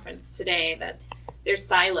the conference today, that there's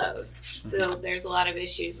silos. So there's a lot of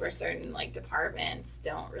issues where certain departments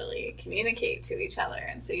don't really communicate to each other.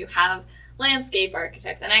 And so you have landscape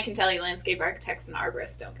architects, and I can tell you landscape architects and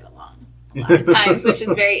arborists don't get along a lot of times, which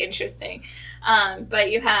is very interesting.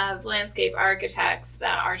 But you have landscape architects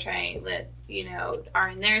that are are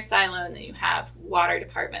in their silo, and then you have water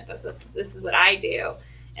department that this is what I do,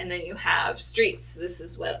 and then you have streets, this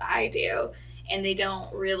is what I do, and they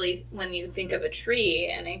don't really, when you think of a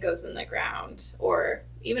tree and it goes in the ground, or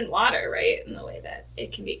even water, right, in the way that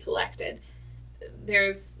it can be collected,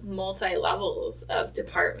 there's multi-levels of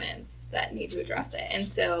departments that need to address it. And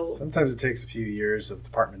so sometimes it takes a few years of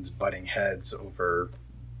departments butting heads over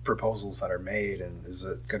proposals that are made, and is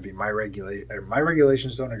it going to be my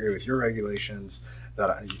regulations don't agree with your regulations, that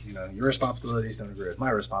your responsibilities don't agree with my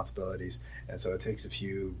responsibilities, and so it takes a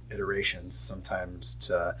few iterations sometimes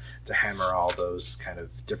to hammer all those kind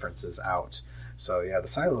of differences out. So yeah, the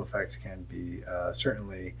silo effects can be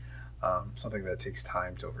certainly something that takes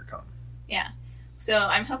time to overcome. Yeah. So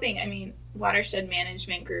I'm hoping, Watershed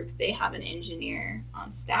Management Group, they have an engineer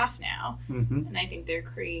on staff now, and I think they're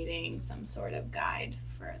creating some sort of guide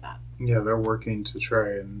for that. Yeah, they're working to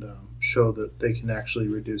try and show that they can actually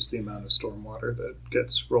reduce the amount of stormwater that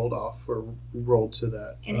gets rolled off or rolled to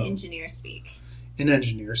that. In engineer speak. In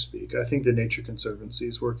engineer speak. I think the Nature Conservancy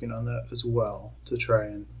is working on that as well to try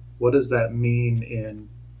and, what does that mean in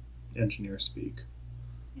engineer speak?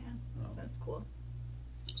 Yeah, that's cool.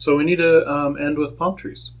 So we need to end with palm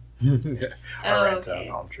trees. Okay.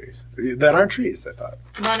 Palm trees. That aren't trees, I thought.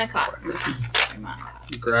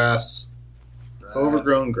 Monocots. Grass.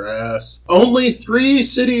 Overgrown grass. Only 3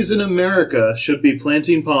 cities in America should be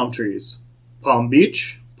planting palm trees. Palm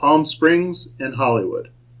Beach, Palm Springs, and Hollywood.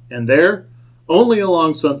 And they're only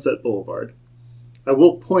along Sunset Boulevard. I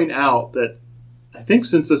will point out that I think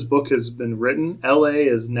since this book has been written, LA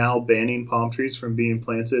is now banning palm trees from being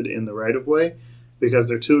planted in the right-of-way because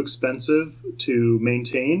they're too expensive to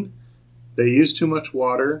maintain. They use too much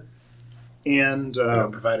water, and they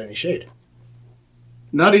don't provide any shade.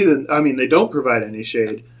 They don't provide any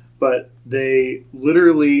shade, but they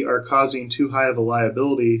literally are causing too high of a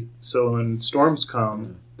liability. So when storms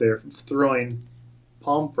come, they're throwing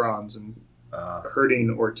palm fronds and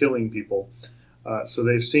hurting or killing people. So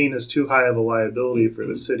they've seen as too high of a liability for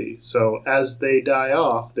the city. So as they die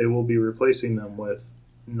off, they will be replacing them with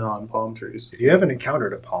non-palm trees. If you haven't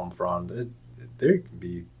encountered a palm frond, they can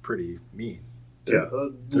be pretty mean. They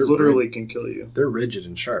literally can kill you. They're rigid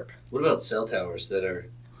and sharp. What about cell towers that are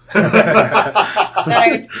that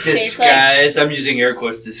are disguised? I'm using air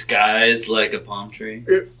quotes, disguised like a palm tree.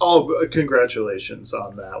 Congratulations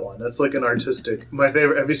on that one. That's like an artistic. My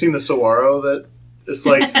favorite. Have you seen the saguaro? That it's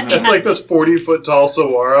like it's like this 40-foot tall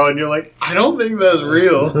saguaro, and you're like, I don't think that's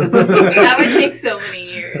real. That would take so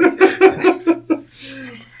many years.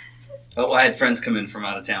 Oh, I had friends come in from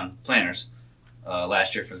out of town, planners,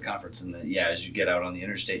 last year for the conference, and as you get out on the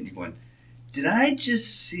interstate, and you're going, did I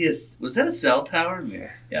just see was that a cell tower?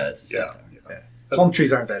 Yeah, that's a cell tower. Yeah. Palm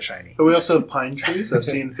trees aren't that shiny. But we also have pine trees. I've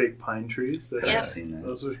seen fake pine trees. I've seen that.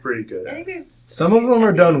 Those are pretty good. I think there's some of them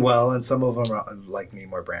are done well, and some of them are need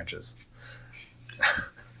more branches.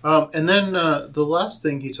 And then the last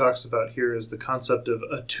thing he talks about here is the concept of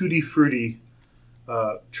a tutti frutti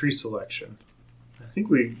tree selection. I think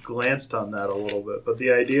we glanced on that a little bit, but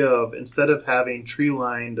the idea of instead of having tree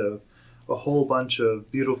lined of a whole bunch of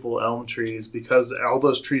beautiful elm trees, because all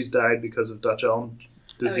those trees died because of Dutch elm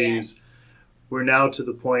disease, we're now to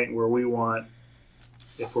the point where we want,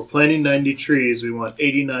 if we're planting 90 trees, we want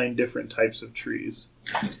 89 different types of trees.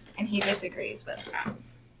 And he disagrees with that.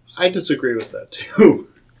 I disagree with that too.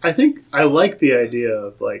 I think I like the idea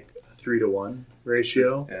of like a 3-to-1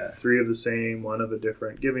 ratio. Yeah. 3 of the same, 1 of a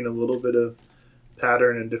different, giving a little bit of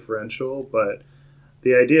pattern and differential, but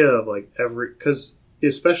the idea of like because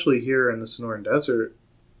especially here in the Sonoran Desert,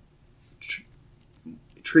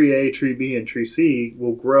 tree A, tree B, and tree C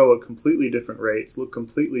will grow at completely different rates, look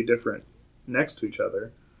completely different next to each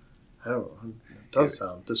other. I don't know. It does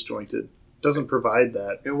sound disjointed. doesn't provide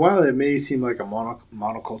that. And while it may seem like a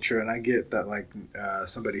monoculture, and I get that, like,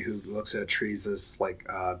 somebody who looks at trees as like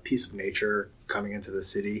a piece of nature coming into the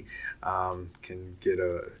city can get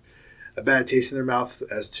a bad taste in their mouth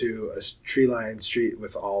as to a tree-lined street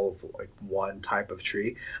with all of like one type of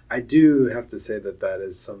tree. I do have to say that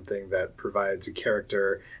is something that provides a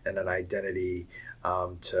character and an identity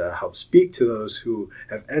to help speak to those who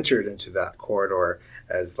have entered into that corridor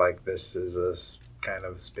as like this is a kind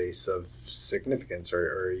of space of significance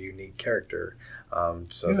or a unique character.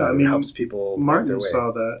 It helps people Martin their way.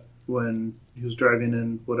 saw that when he was driving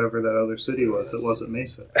in whatever that other city was that wasn't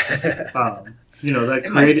Mesa.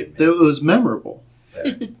 It was memorable.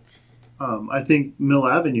 Yeah. I think Mill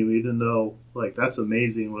Avenue, even though like that's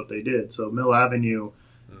amazing what they did. So Mill Avenue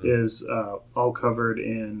is all covered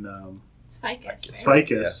in it's ficus. It's right?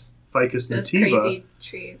 ficus, Ficus Those nativa. crazy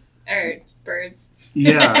trees or birds.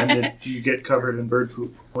 Yeah, and you get covered in bird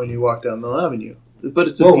poop when you walk down Mill Avenue. But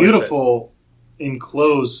it's a What was beautiful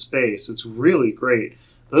enclosed space. It's really great.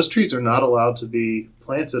 Those trees are not allowed to be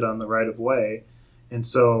planted on the right of way, and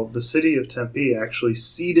so the city of Tempe actually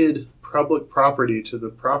ceded public property to the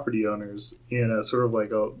property owners in a sort of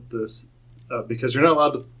like because you're not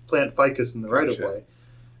allowed to plant ficus in the right of way.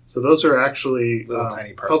 So those are actually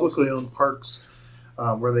tiny parcels. publicly owned parks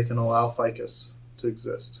where they can allow ficus to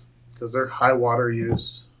exist because they're high water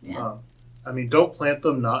use. Yeah. Don't plant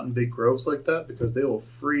them not in big groves like that because they will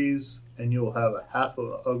freeze and you will have a half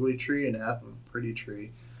of an ugly tree and half of a pretty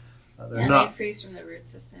tree. They freeze from the root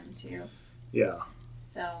system too. Yeah.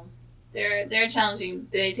 So they're challenging.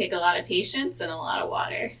 They take a lot of patience and a lot of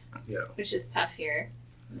water. Yeah. Which is tough here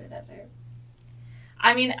in the desert.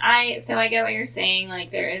 I get what you're saying. Like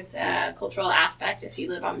there is a cultural aspect if you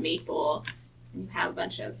live on Maple and you have a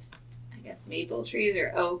bunch of, I guess, maple trees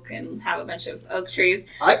or oak and have a bunch of oak trees.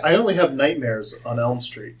 I only have nightmares on Elm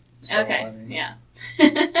Street. So, okay. Yeah.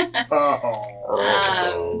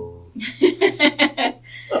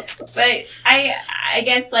 But I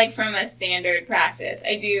guess like from a standard practice,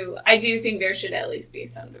 I do think there should at least be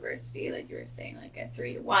some diversity, like you were saying, like a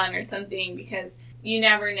 3-to-1 or something, because you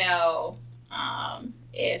never know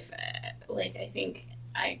if I think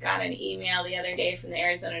I got an email the other day from the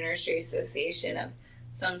Arizona Nursery Association of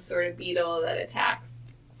some sort of beetle that attacks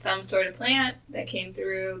some sort of plant that came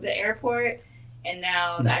through the airport. And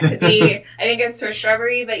now that could be, I think it's for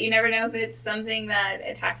shrubbery, but you never know if it's something that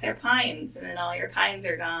attacks our pines, and then all your pines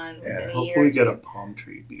are gone within a year. Hopefully we get a palm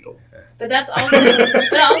tree beetle. But that's also,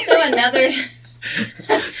 another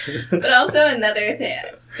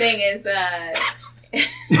thing is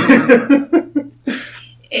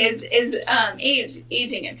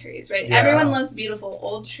aging of trees, right? Yeah. Everyone loves beautiful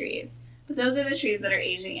old trees, but those are the trees that are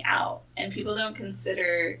aging out, and people don't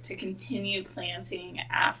consider to continue planting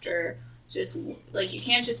after. Just like you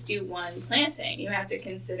can't just do one planting. You have to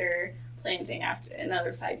consider planting after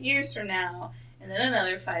another 5 years from now, and then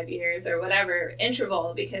another 5 years or whatever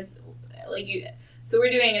interval. Because so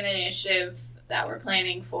we're doing an initiative that we're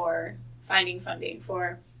planning for finding funding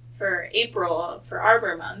for April for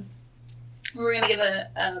Arbor Month. We're going to give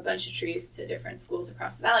a bunch of trees to different schools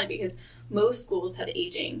across the valley because most schools have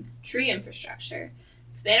aging tree infrastructure,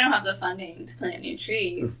 so they don't have the funding to plant new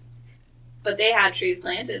trees. But they had trees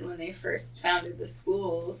planted when they first founded the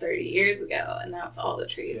school 30 years ago, and that's all the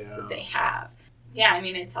trees that they have. Yeah,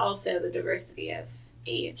 it's also the diversity of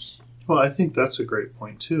age. Well, I think that's a great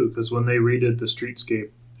point, too, because when they redid the streetscape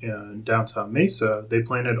in downtown Mesa, they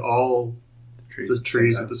planted all the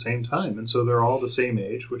trees at the same time. And so they're all the same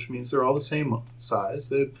age, which means they're all the same size.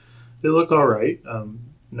 They look all right,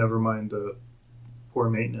 never mind the poor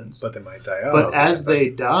maintenance. But they might die out. But as they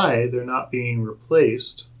die, they're not being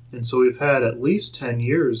replaced. And so we've had at least 10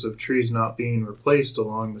 years of trees not being replaced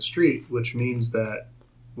along the street, which means that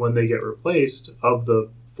when they get replaced, of the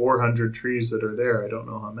 400 trees that are there, I don't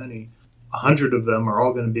know how many, 100 of them are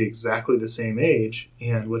all going to be exactly the same age,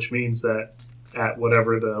 and which means that at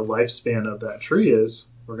whatever the lifespan of that tree is,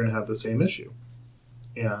 we're going to have the same issue.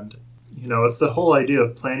 And, it's the whole idea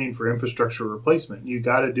of planning for infrastructure replacement. You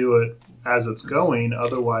got to do it as it's going,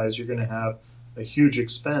 otherwise you're going to have a huge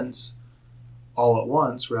expense all at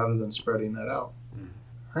once rather than spreading that out.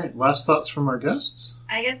 All right, last thoughts from our guests?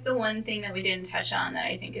 I guess the one thing that we didn't touch on that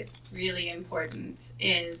I think is really important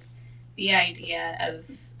is the idea of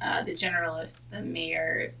the generalists, the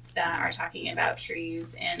mayors that are talking about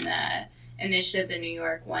trees and the initiative, the New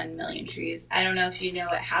York 1 million trees. I don't know if you know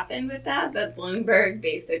what happened with that, but Bloomberg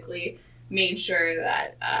basically made sure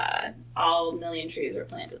that all million trees were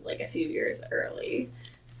planted like a few years early.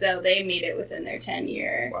 So they made it within their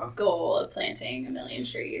 10-year goal of planting 1 million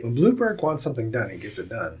trees. When Bloomberg wants something done, he gets it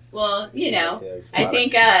done. Well, you know, I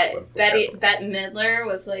think Bette Midler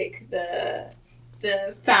was like the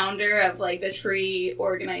founder of like the tree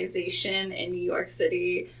organization in New York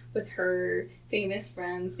City, with her famous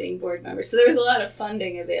friends being board members. So there was a lot of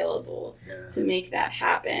funding available to make that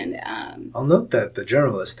happen. I'll note that the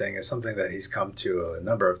generalist thing is something that he's come to a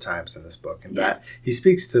number of times in this book, and that he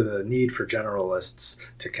speaks to the need for generalists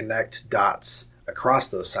to connect dots across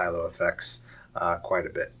those silo effects quite a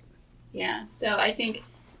bit. Yeah, so I think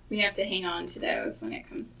we have to hang on to those when it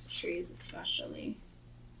comes to trees especially.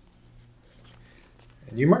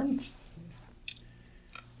 And you, Martin?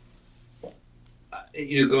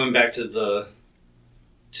 Going back to the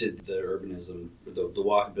urbanism, the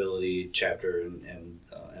walkability chapter, and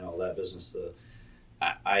all that business.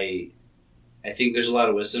 I think there's a lot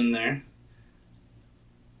of wisdom there,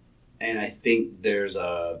 and I think there's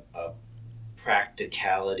a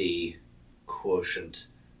practicality quotient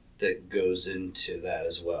that goes into that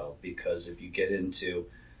as well. Because if you get into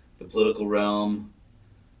the political realm,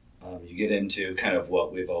 you get into kind of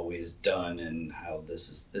what we've always done and how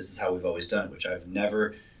this is how we've always done it, which I've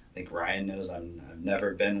never, I think Ryan knows, I've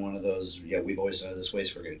never been one of those, we've always done it this way,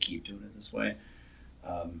 so we're going to keep doing it this way.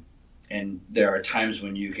 And there are times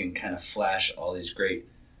when you can kind of flash all these great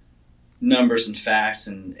numbers and facts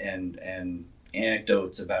and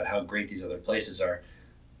anecdotes about how great these other places are.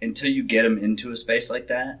 Until you get them into a space like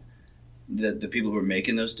that, the people who are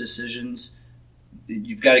making those decisions,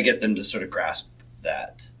 you've got to get them to sort of grasp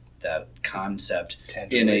that concept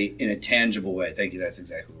in a tangible way. Thank you. That's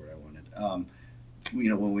exactly what I wanted.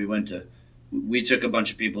 When we took a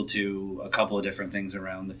bunch of people to a couple of different things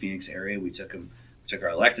around the Phoenix area. We took our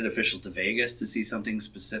elected officials to Vegas to see something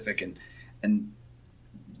specific, and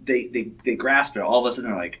they grasped it. All of a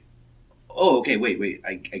sudden they're like, oh, okay, wait,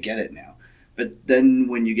 I get it now. But then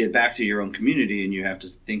when you get back to your own community and you have to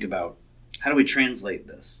think about how do we translate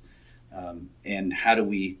this, and how do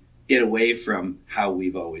we get away from how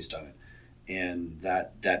we've always done it, and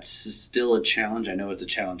that's still a challenge. I know it's a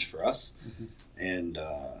challenge for us, and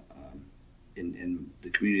in the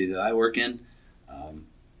community that I work in.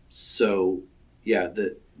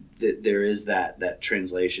 There is that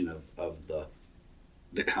translation of the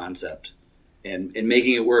concept and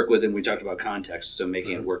making it work within. We talked about context, so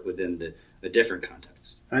making it work within a different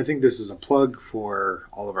context. And I think this is a plug for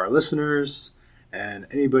all of our listeners and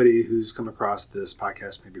anybody who's come across this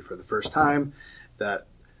podcast maybe for the first time,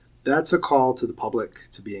 that's a call to the public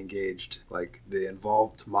to be engaged. Like, the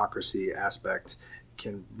involved democracy aspect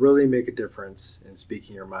can really make a difference in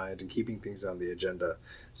speaking your mind and keeping things on the agenda.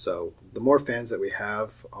 So the more fans that we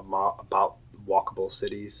have about walkable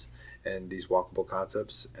cities and these walkable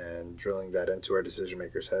concepts, and drilling that into our decision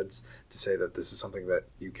makers' heads to say that this is something that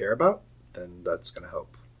you care about, then that's going to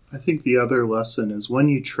help. I think the other lesson is when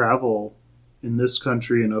you travel in this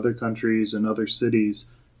country and other countries and other cities,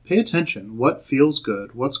 pay attention. What feels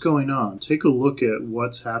good? What's going on? Take a look at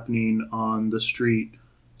what's happening on the street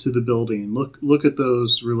to the building. Look at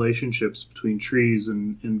those relationships between trees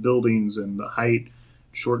and buildings, and the height,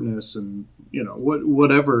 shortness, and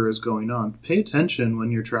whatever is going on. Pay attention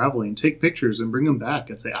when you're traveling. Take pictures and bring them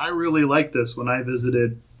back and say, I really like this when I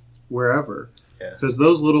visited wherever. Because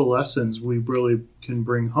those little lessons we really can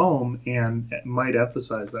bring home and might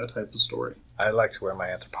emphasize that type of story. I like to wear my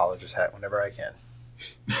anthropologist hat whenever I can.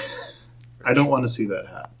 I don't want to see that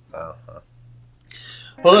hat.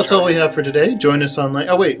 Well, that's all we have for today. Join us online.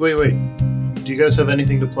 Oh, wait. Do you guys have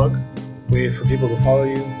anything to plug? Wait for people to follow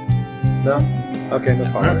you? No? Okay, no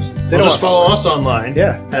followers. Right. Just follow us online.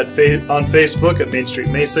 Yeah. On Facebook at Main Street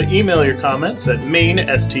Mesa. Email your comments at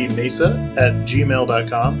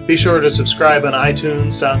mainstmesa@gmail.com. Be sure to subscribe on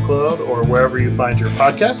iTunes, SoundCloud, or wherever you find your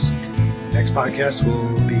podcasts. The next podcast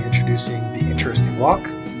will be introducing The Interesting Walk.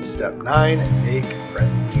 Step 9, make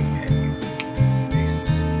friendly and unique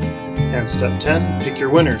faces. And step 10, pick your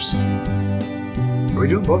winners. Are we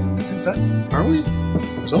doing both at the same time? Are we?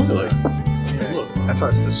 It was only like... Look, I thought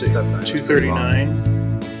it's the step 9. 239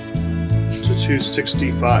 to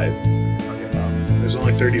 265. Okay. There's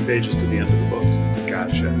only 30 pages to the end of the book.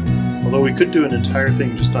 Gotcha. Although we could do an entire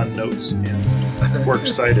thing just on notes and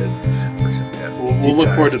works cited. We'll look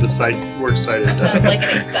forward to the works cited. That sounds like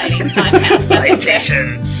an exciting podcast.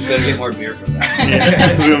 Citations. You better get more beer for that. Yeah,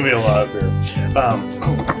 there's going to be a lot of beer.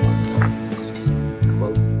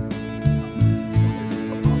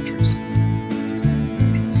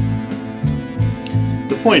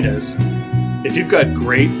 The point is, if you've got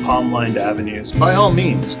great palm-lined avenues, by all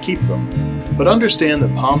means, keep them. But understand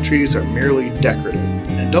that palm trees are merely decorative,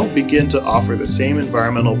 and don't begin to offer the same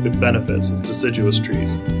environmental benefits as deciduous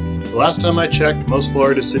trees. The last time I checked, most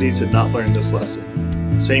Florida cities had not learned this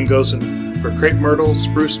lesson. Same goes for crepe myrtles,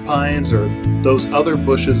 spruce pines, or those other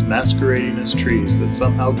bushes masquerading as trees that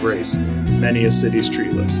somehow grace many a city's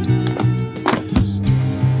tree list.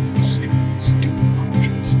 Stupid palm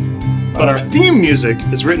trees. But our theme music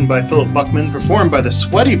is written by Philip Buckman, performed by the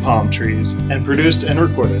Sweaty Palm Trees, and produced and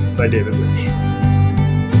recorded by David Rich.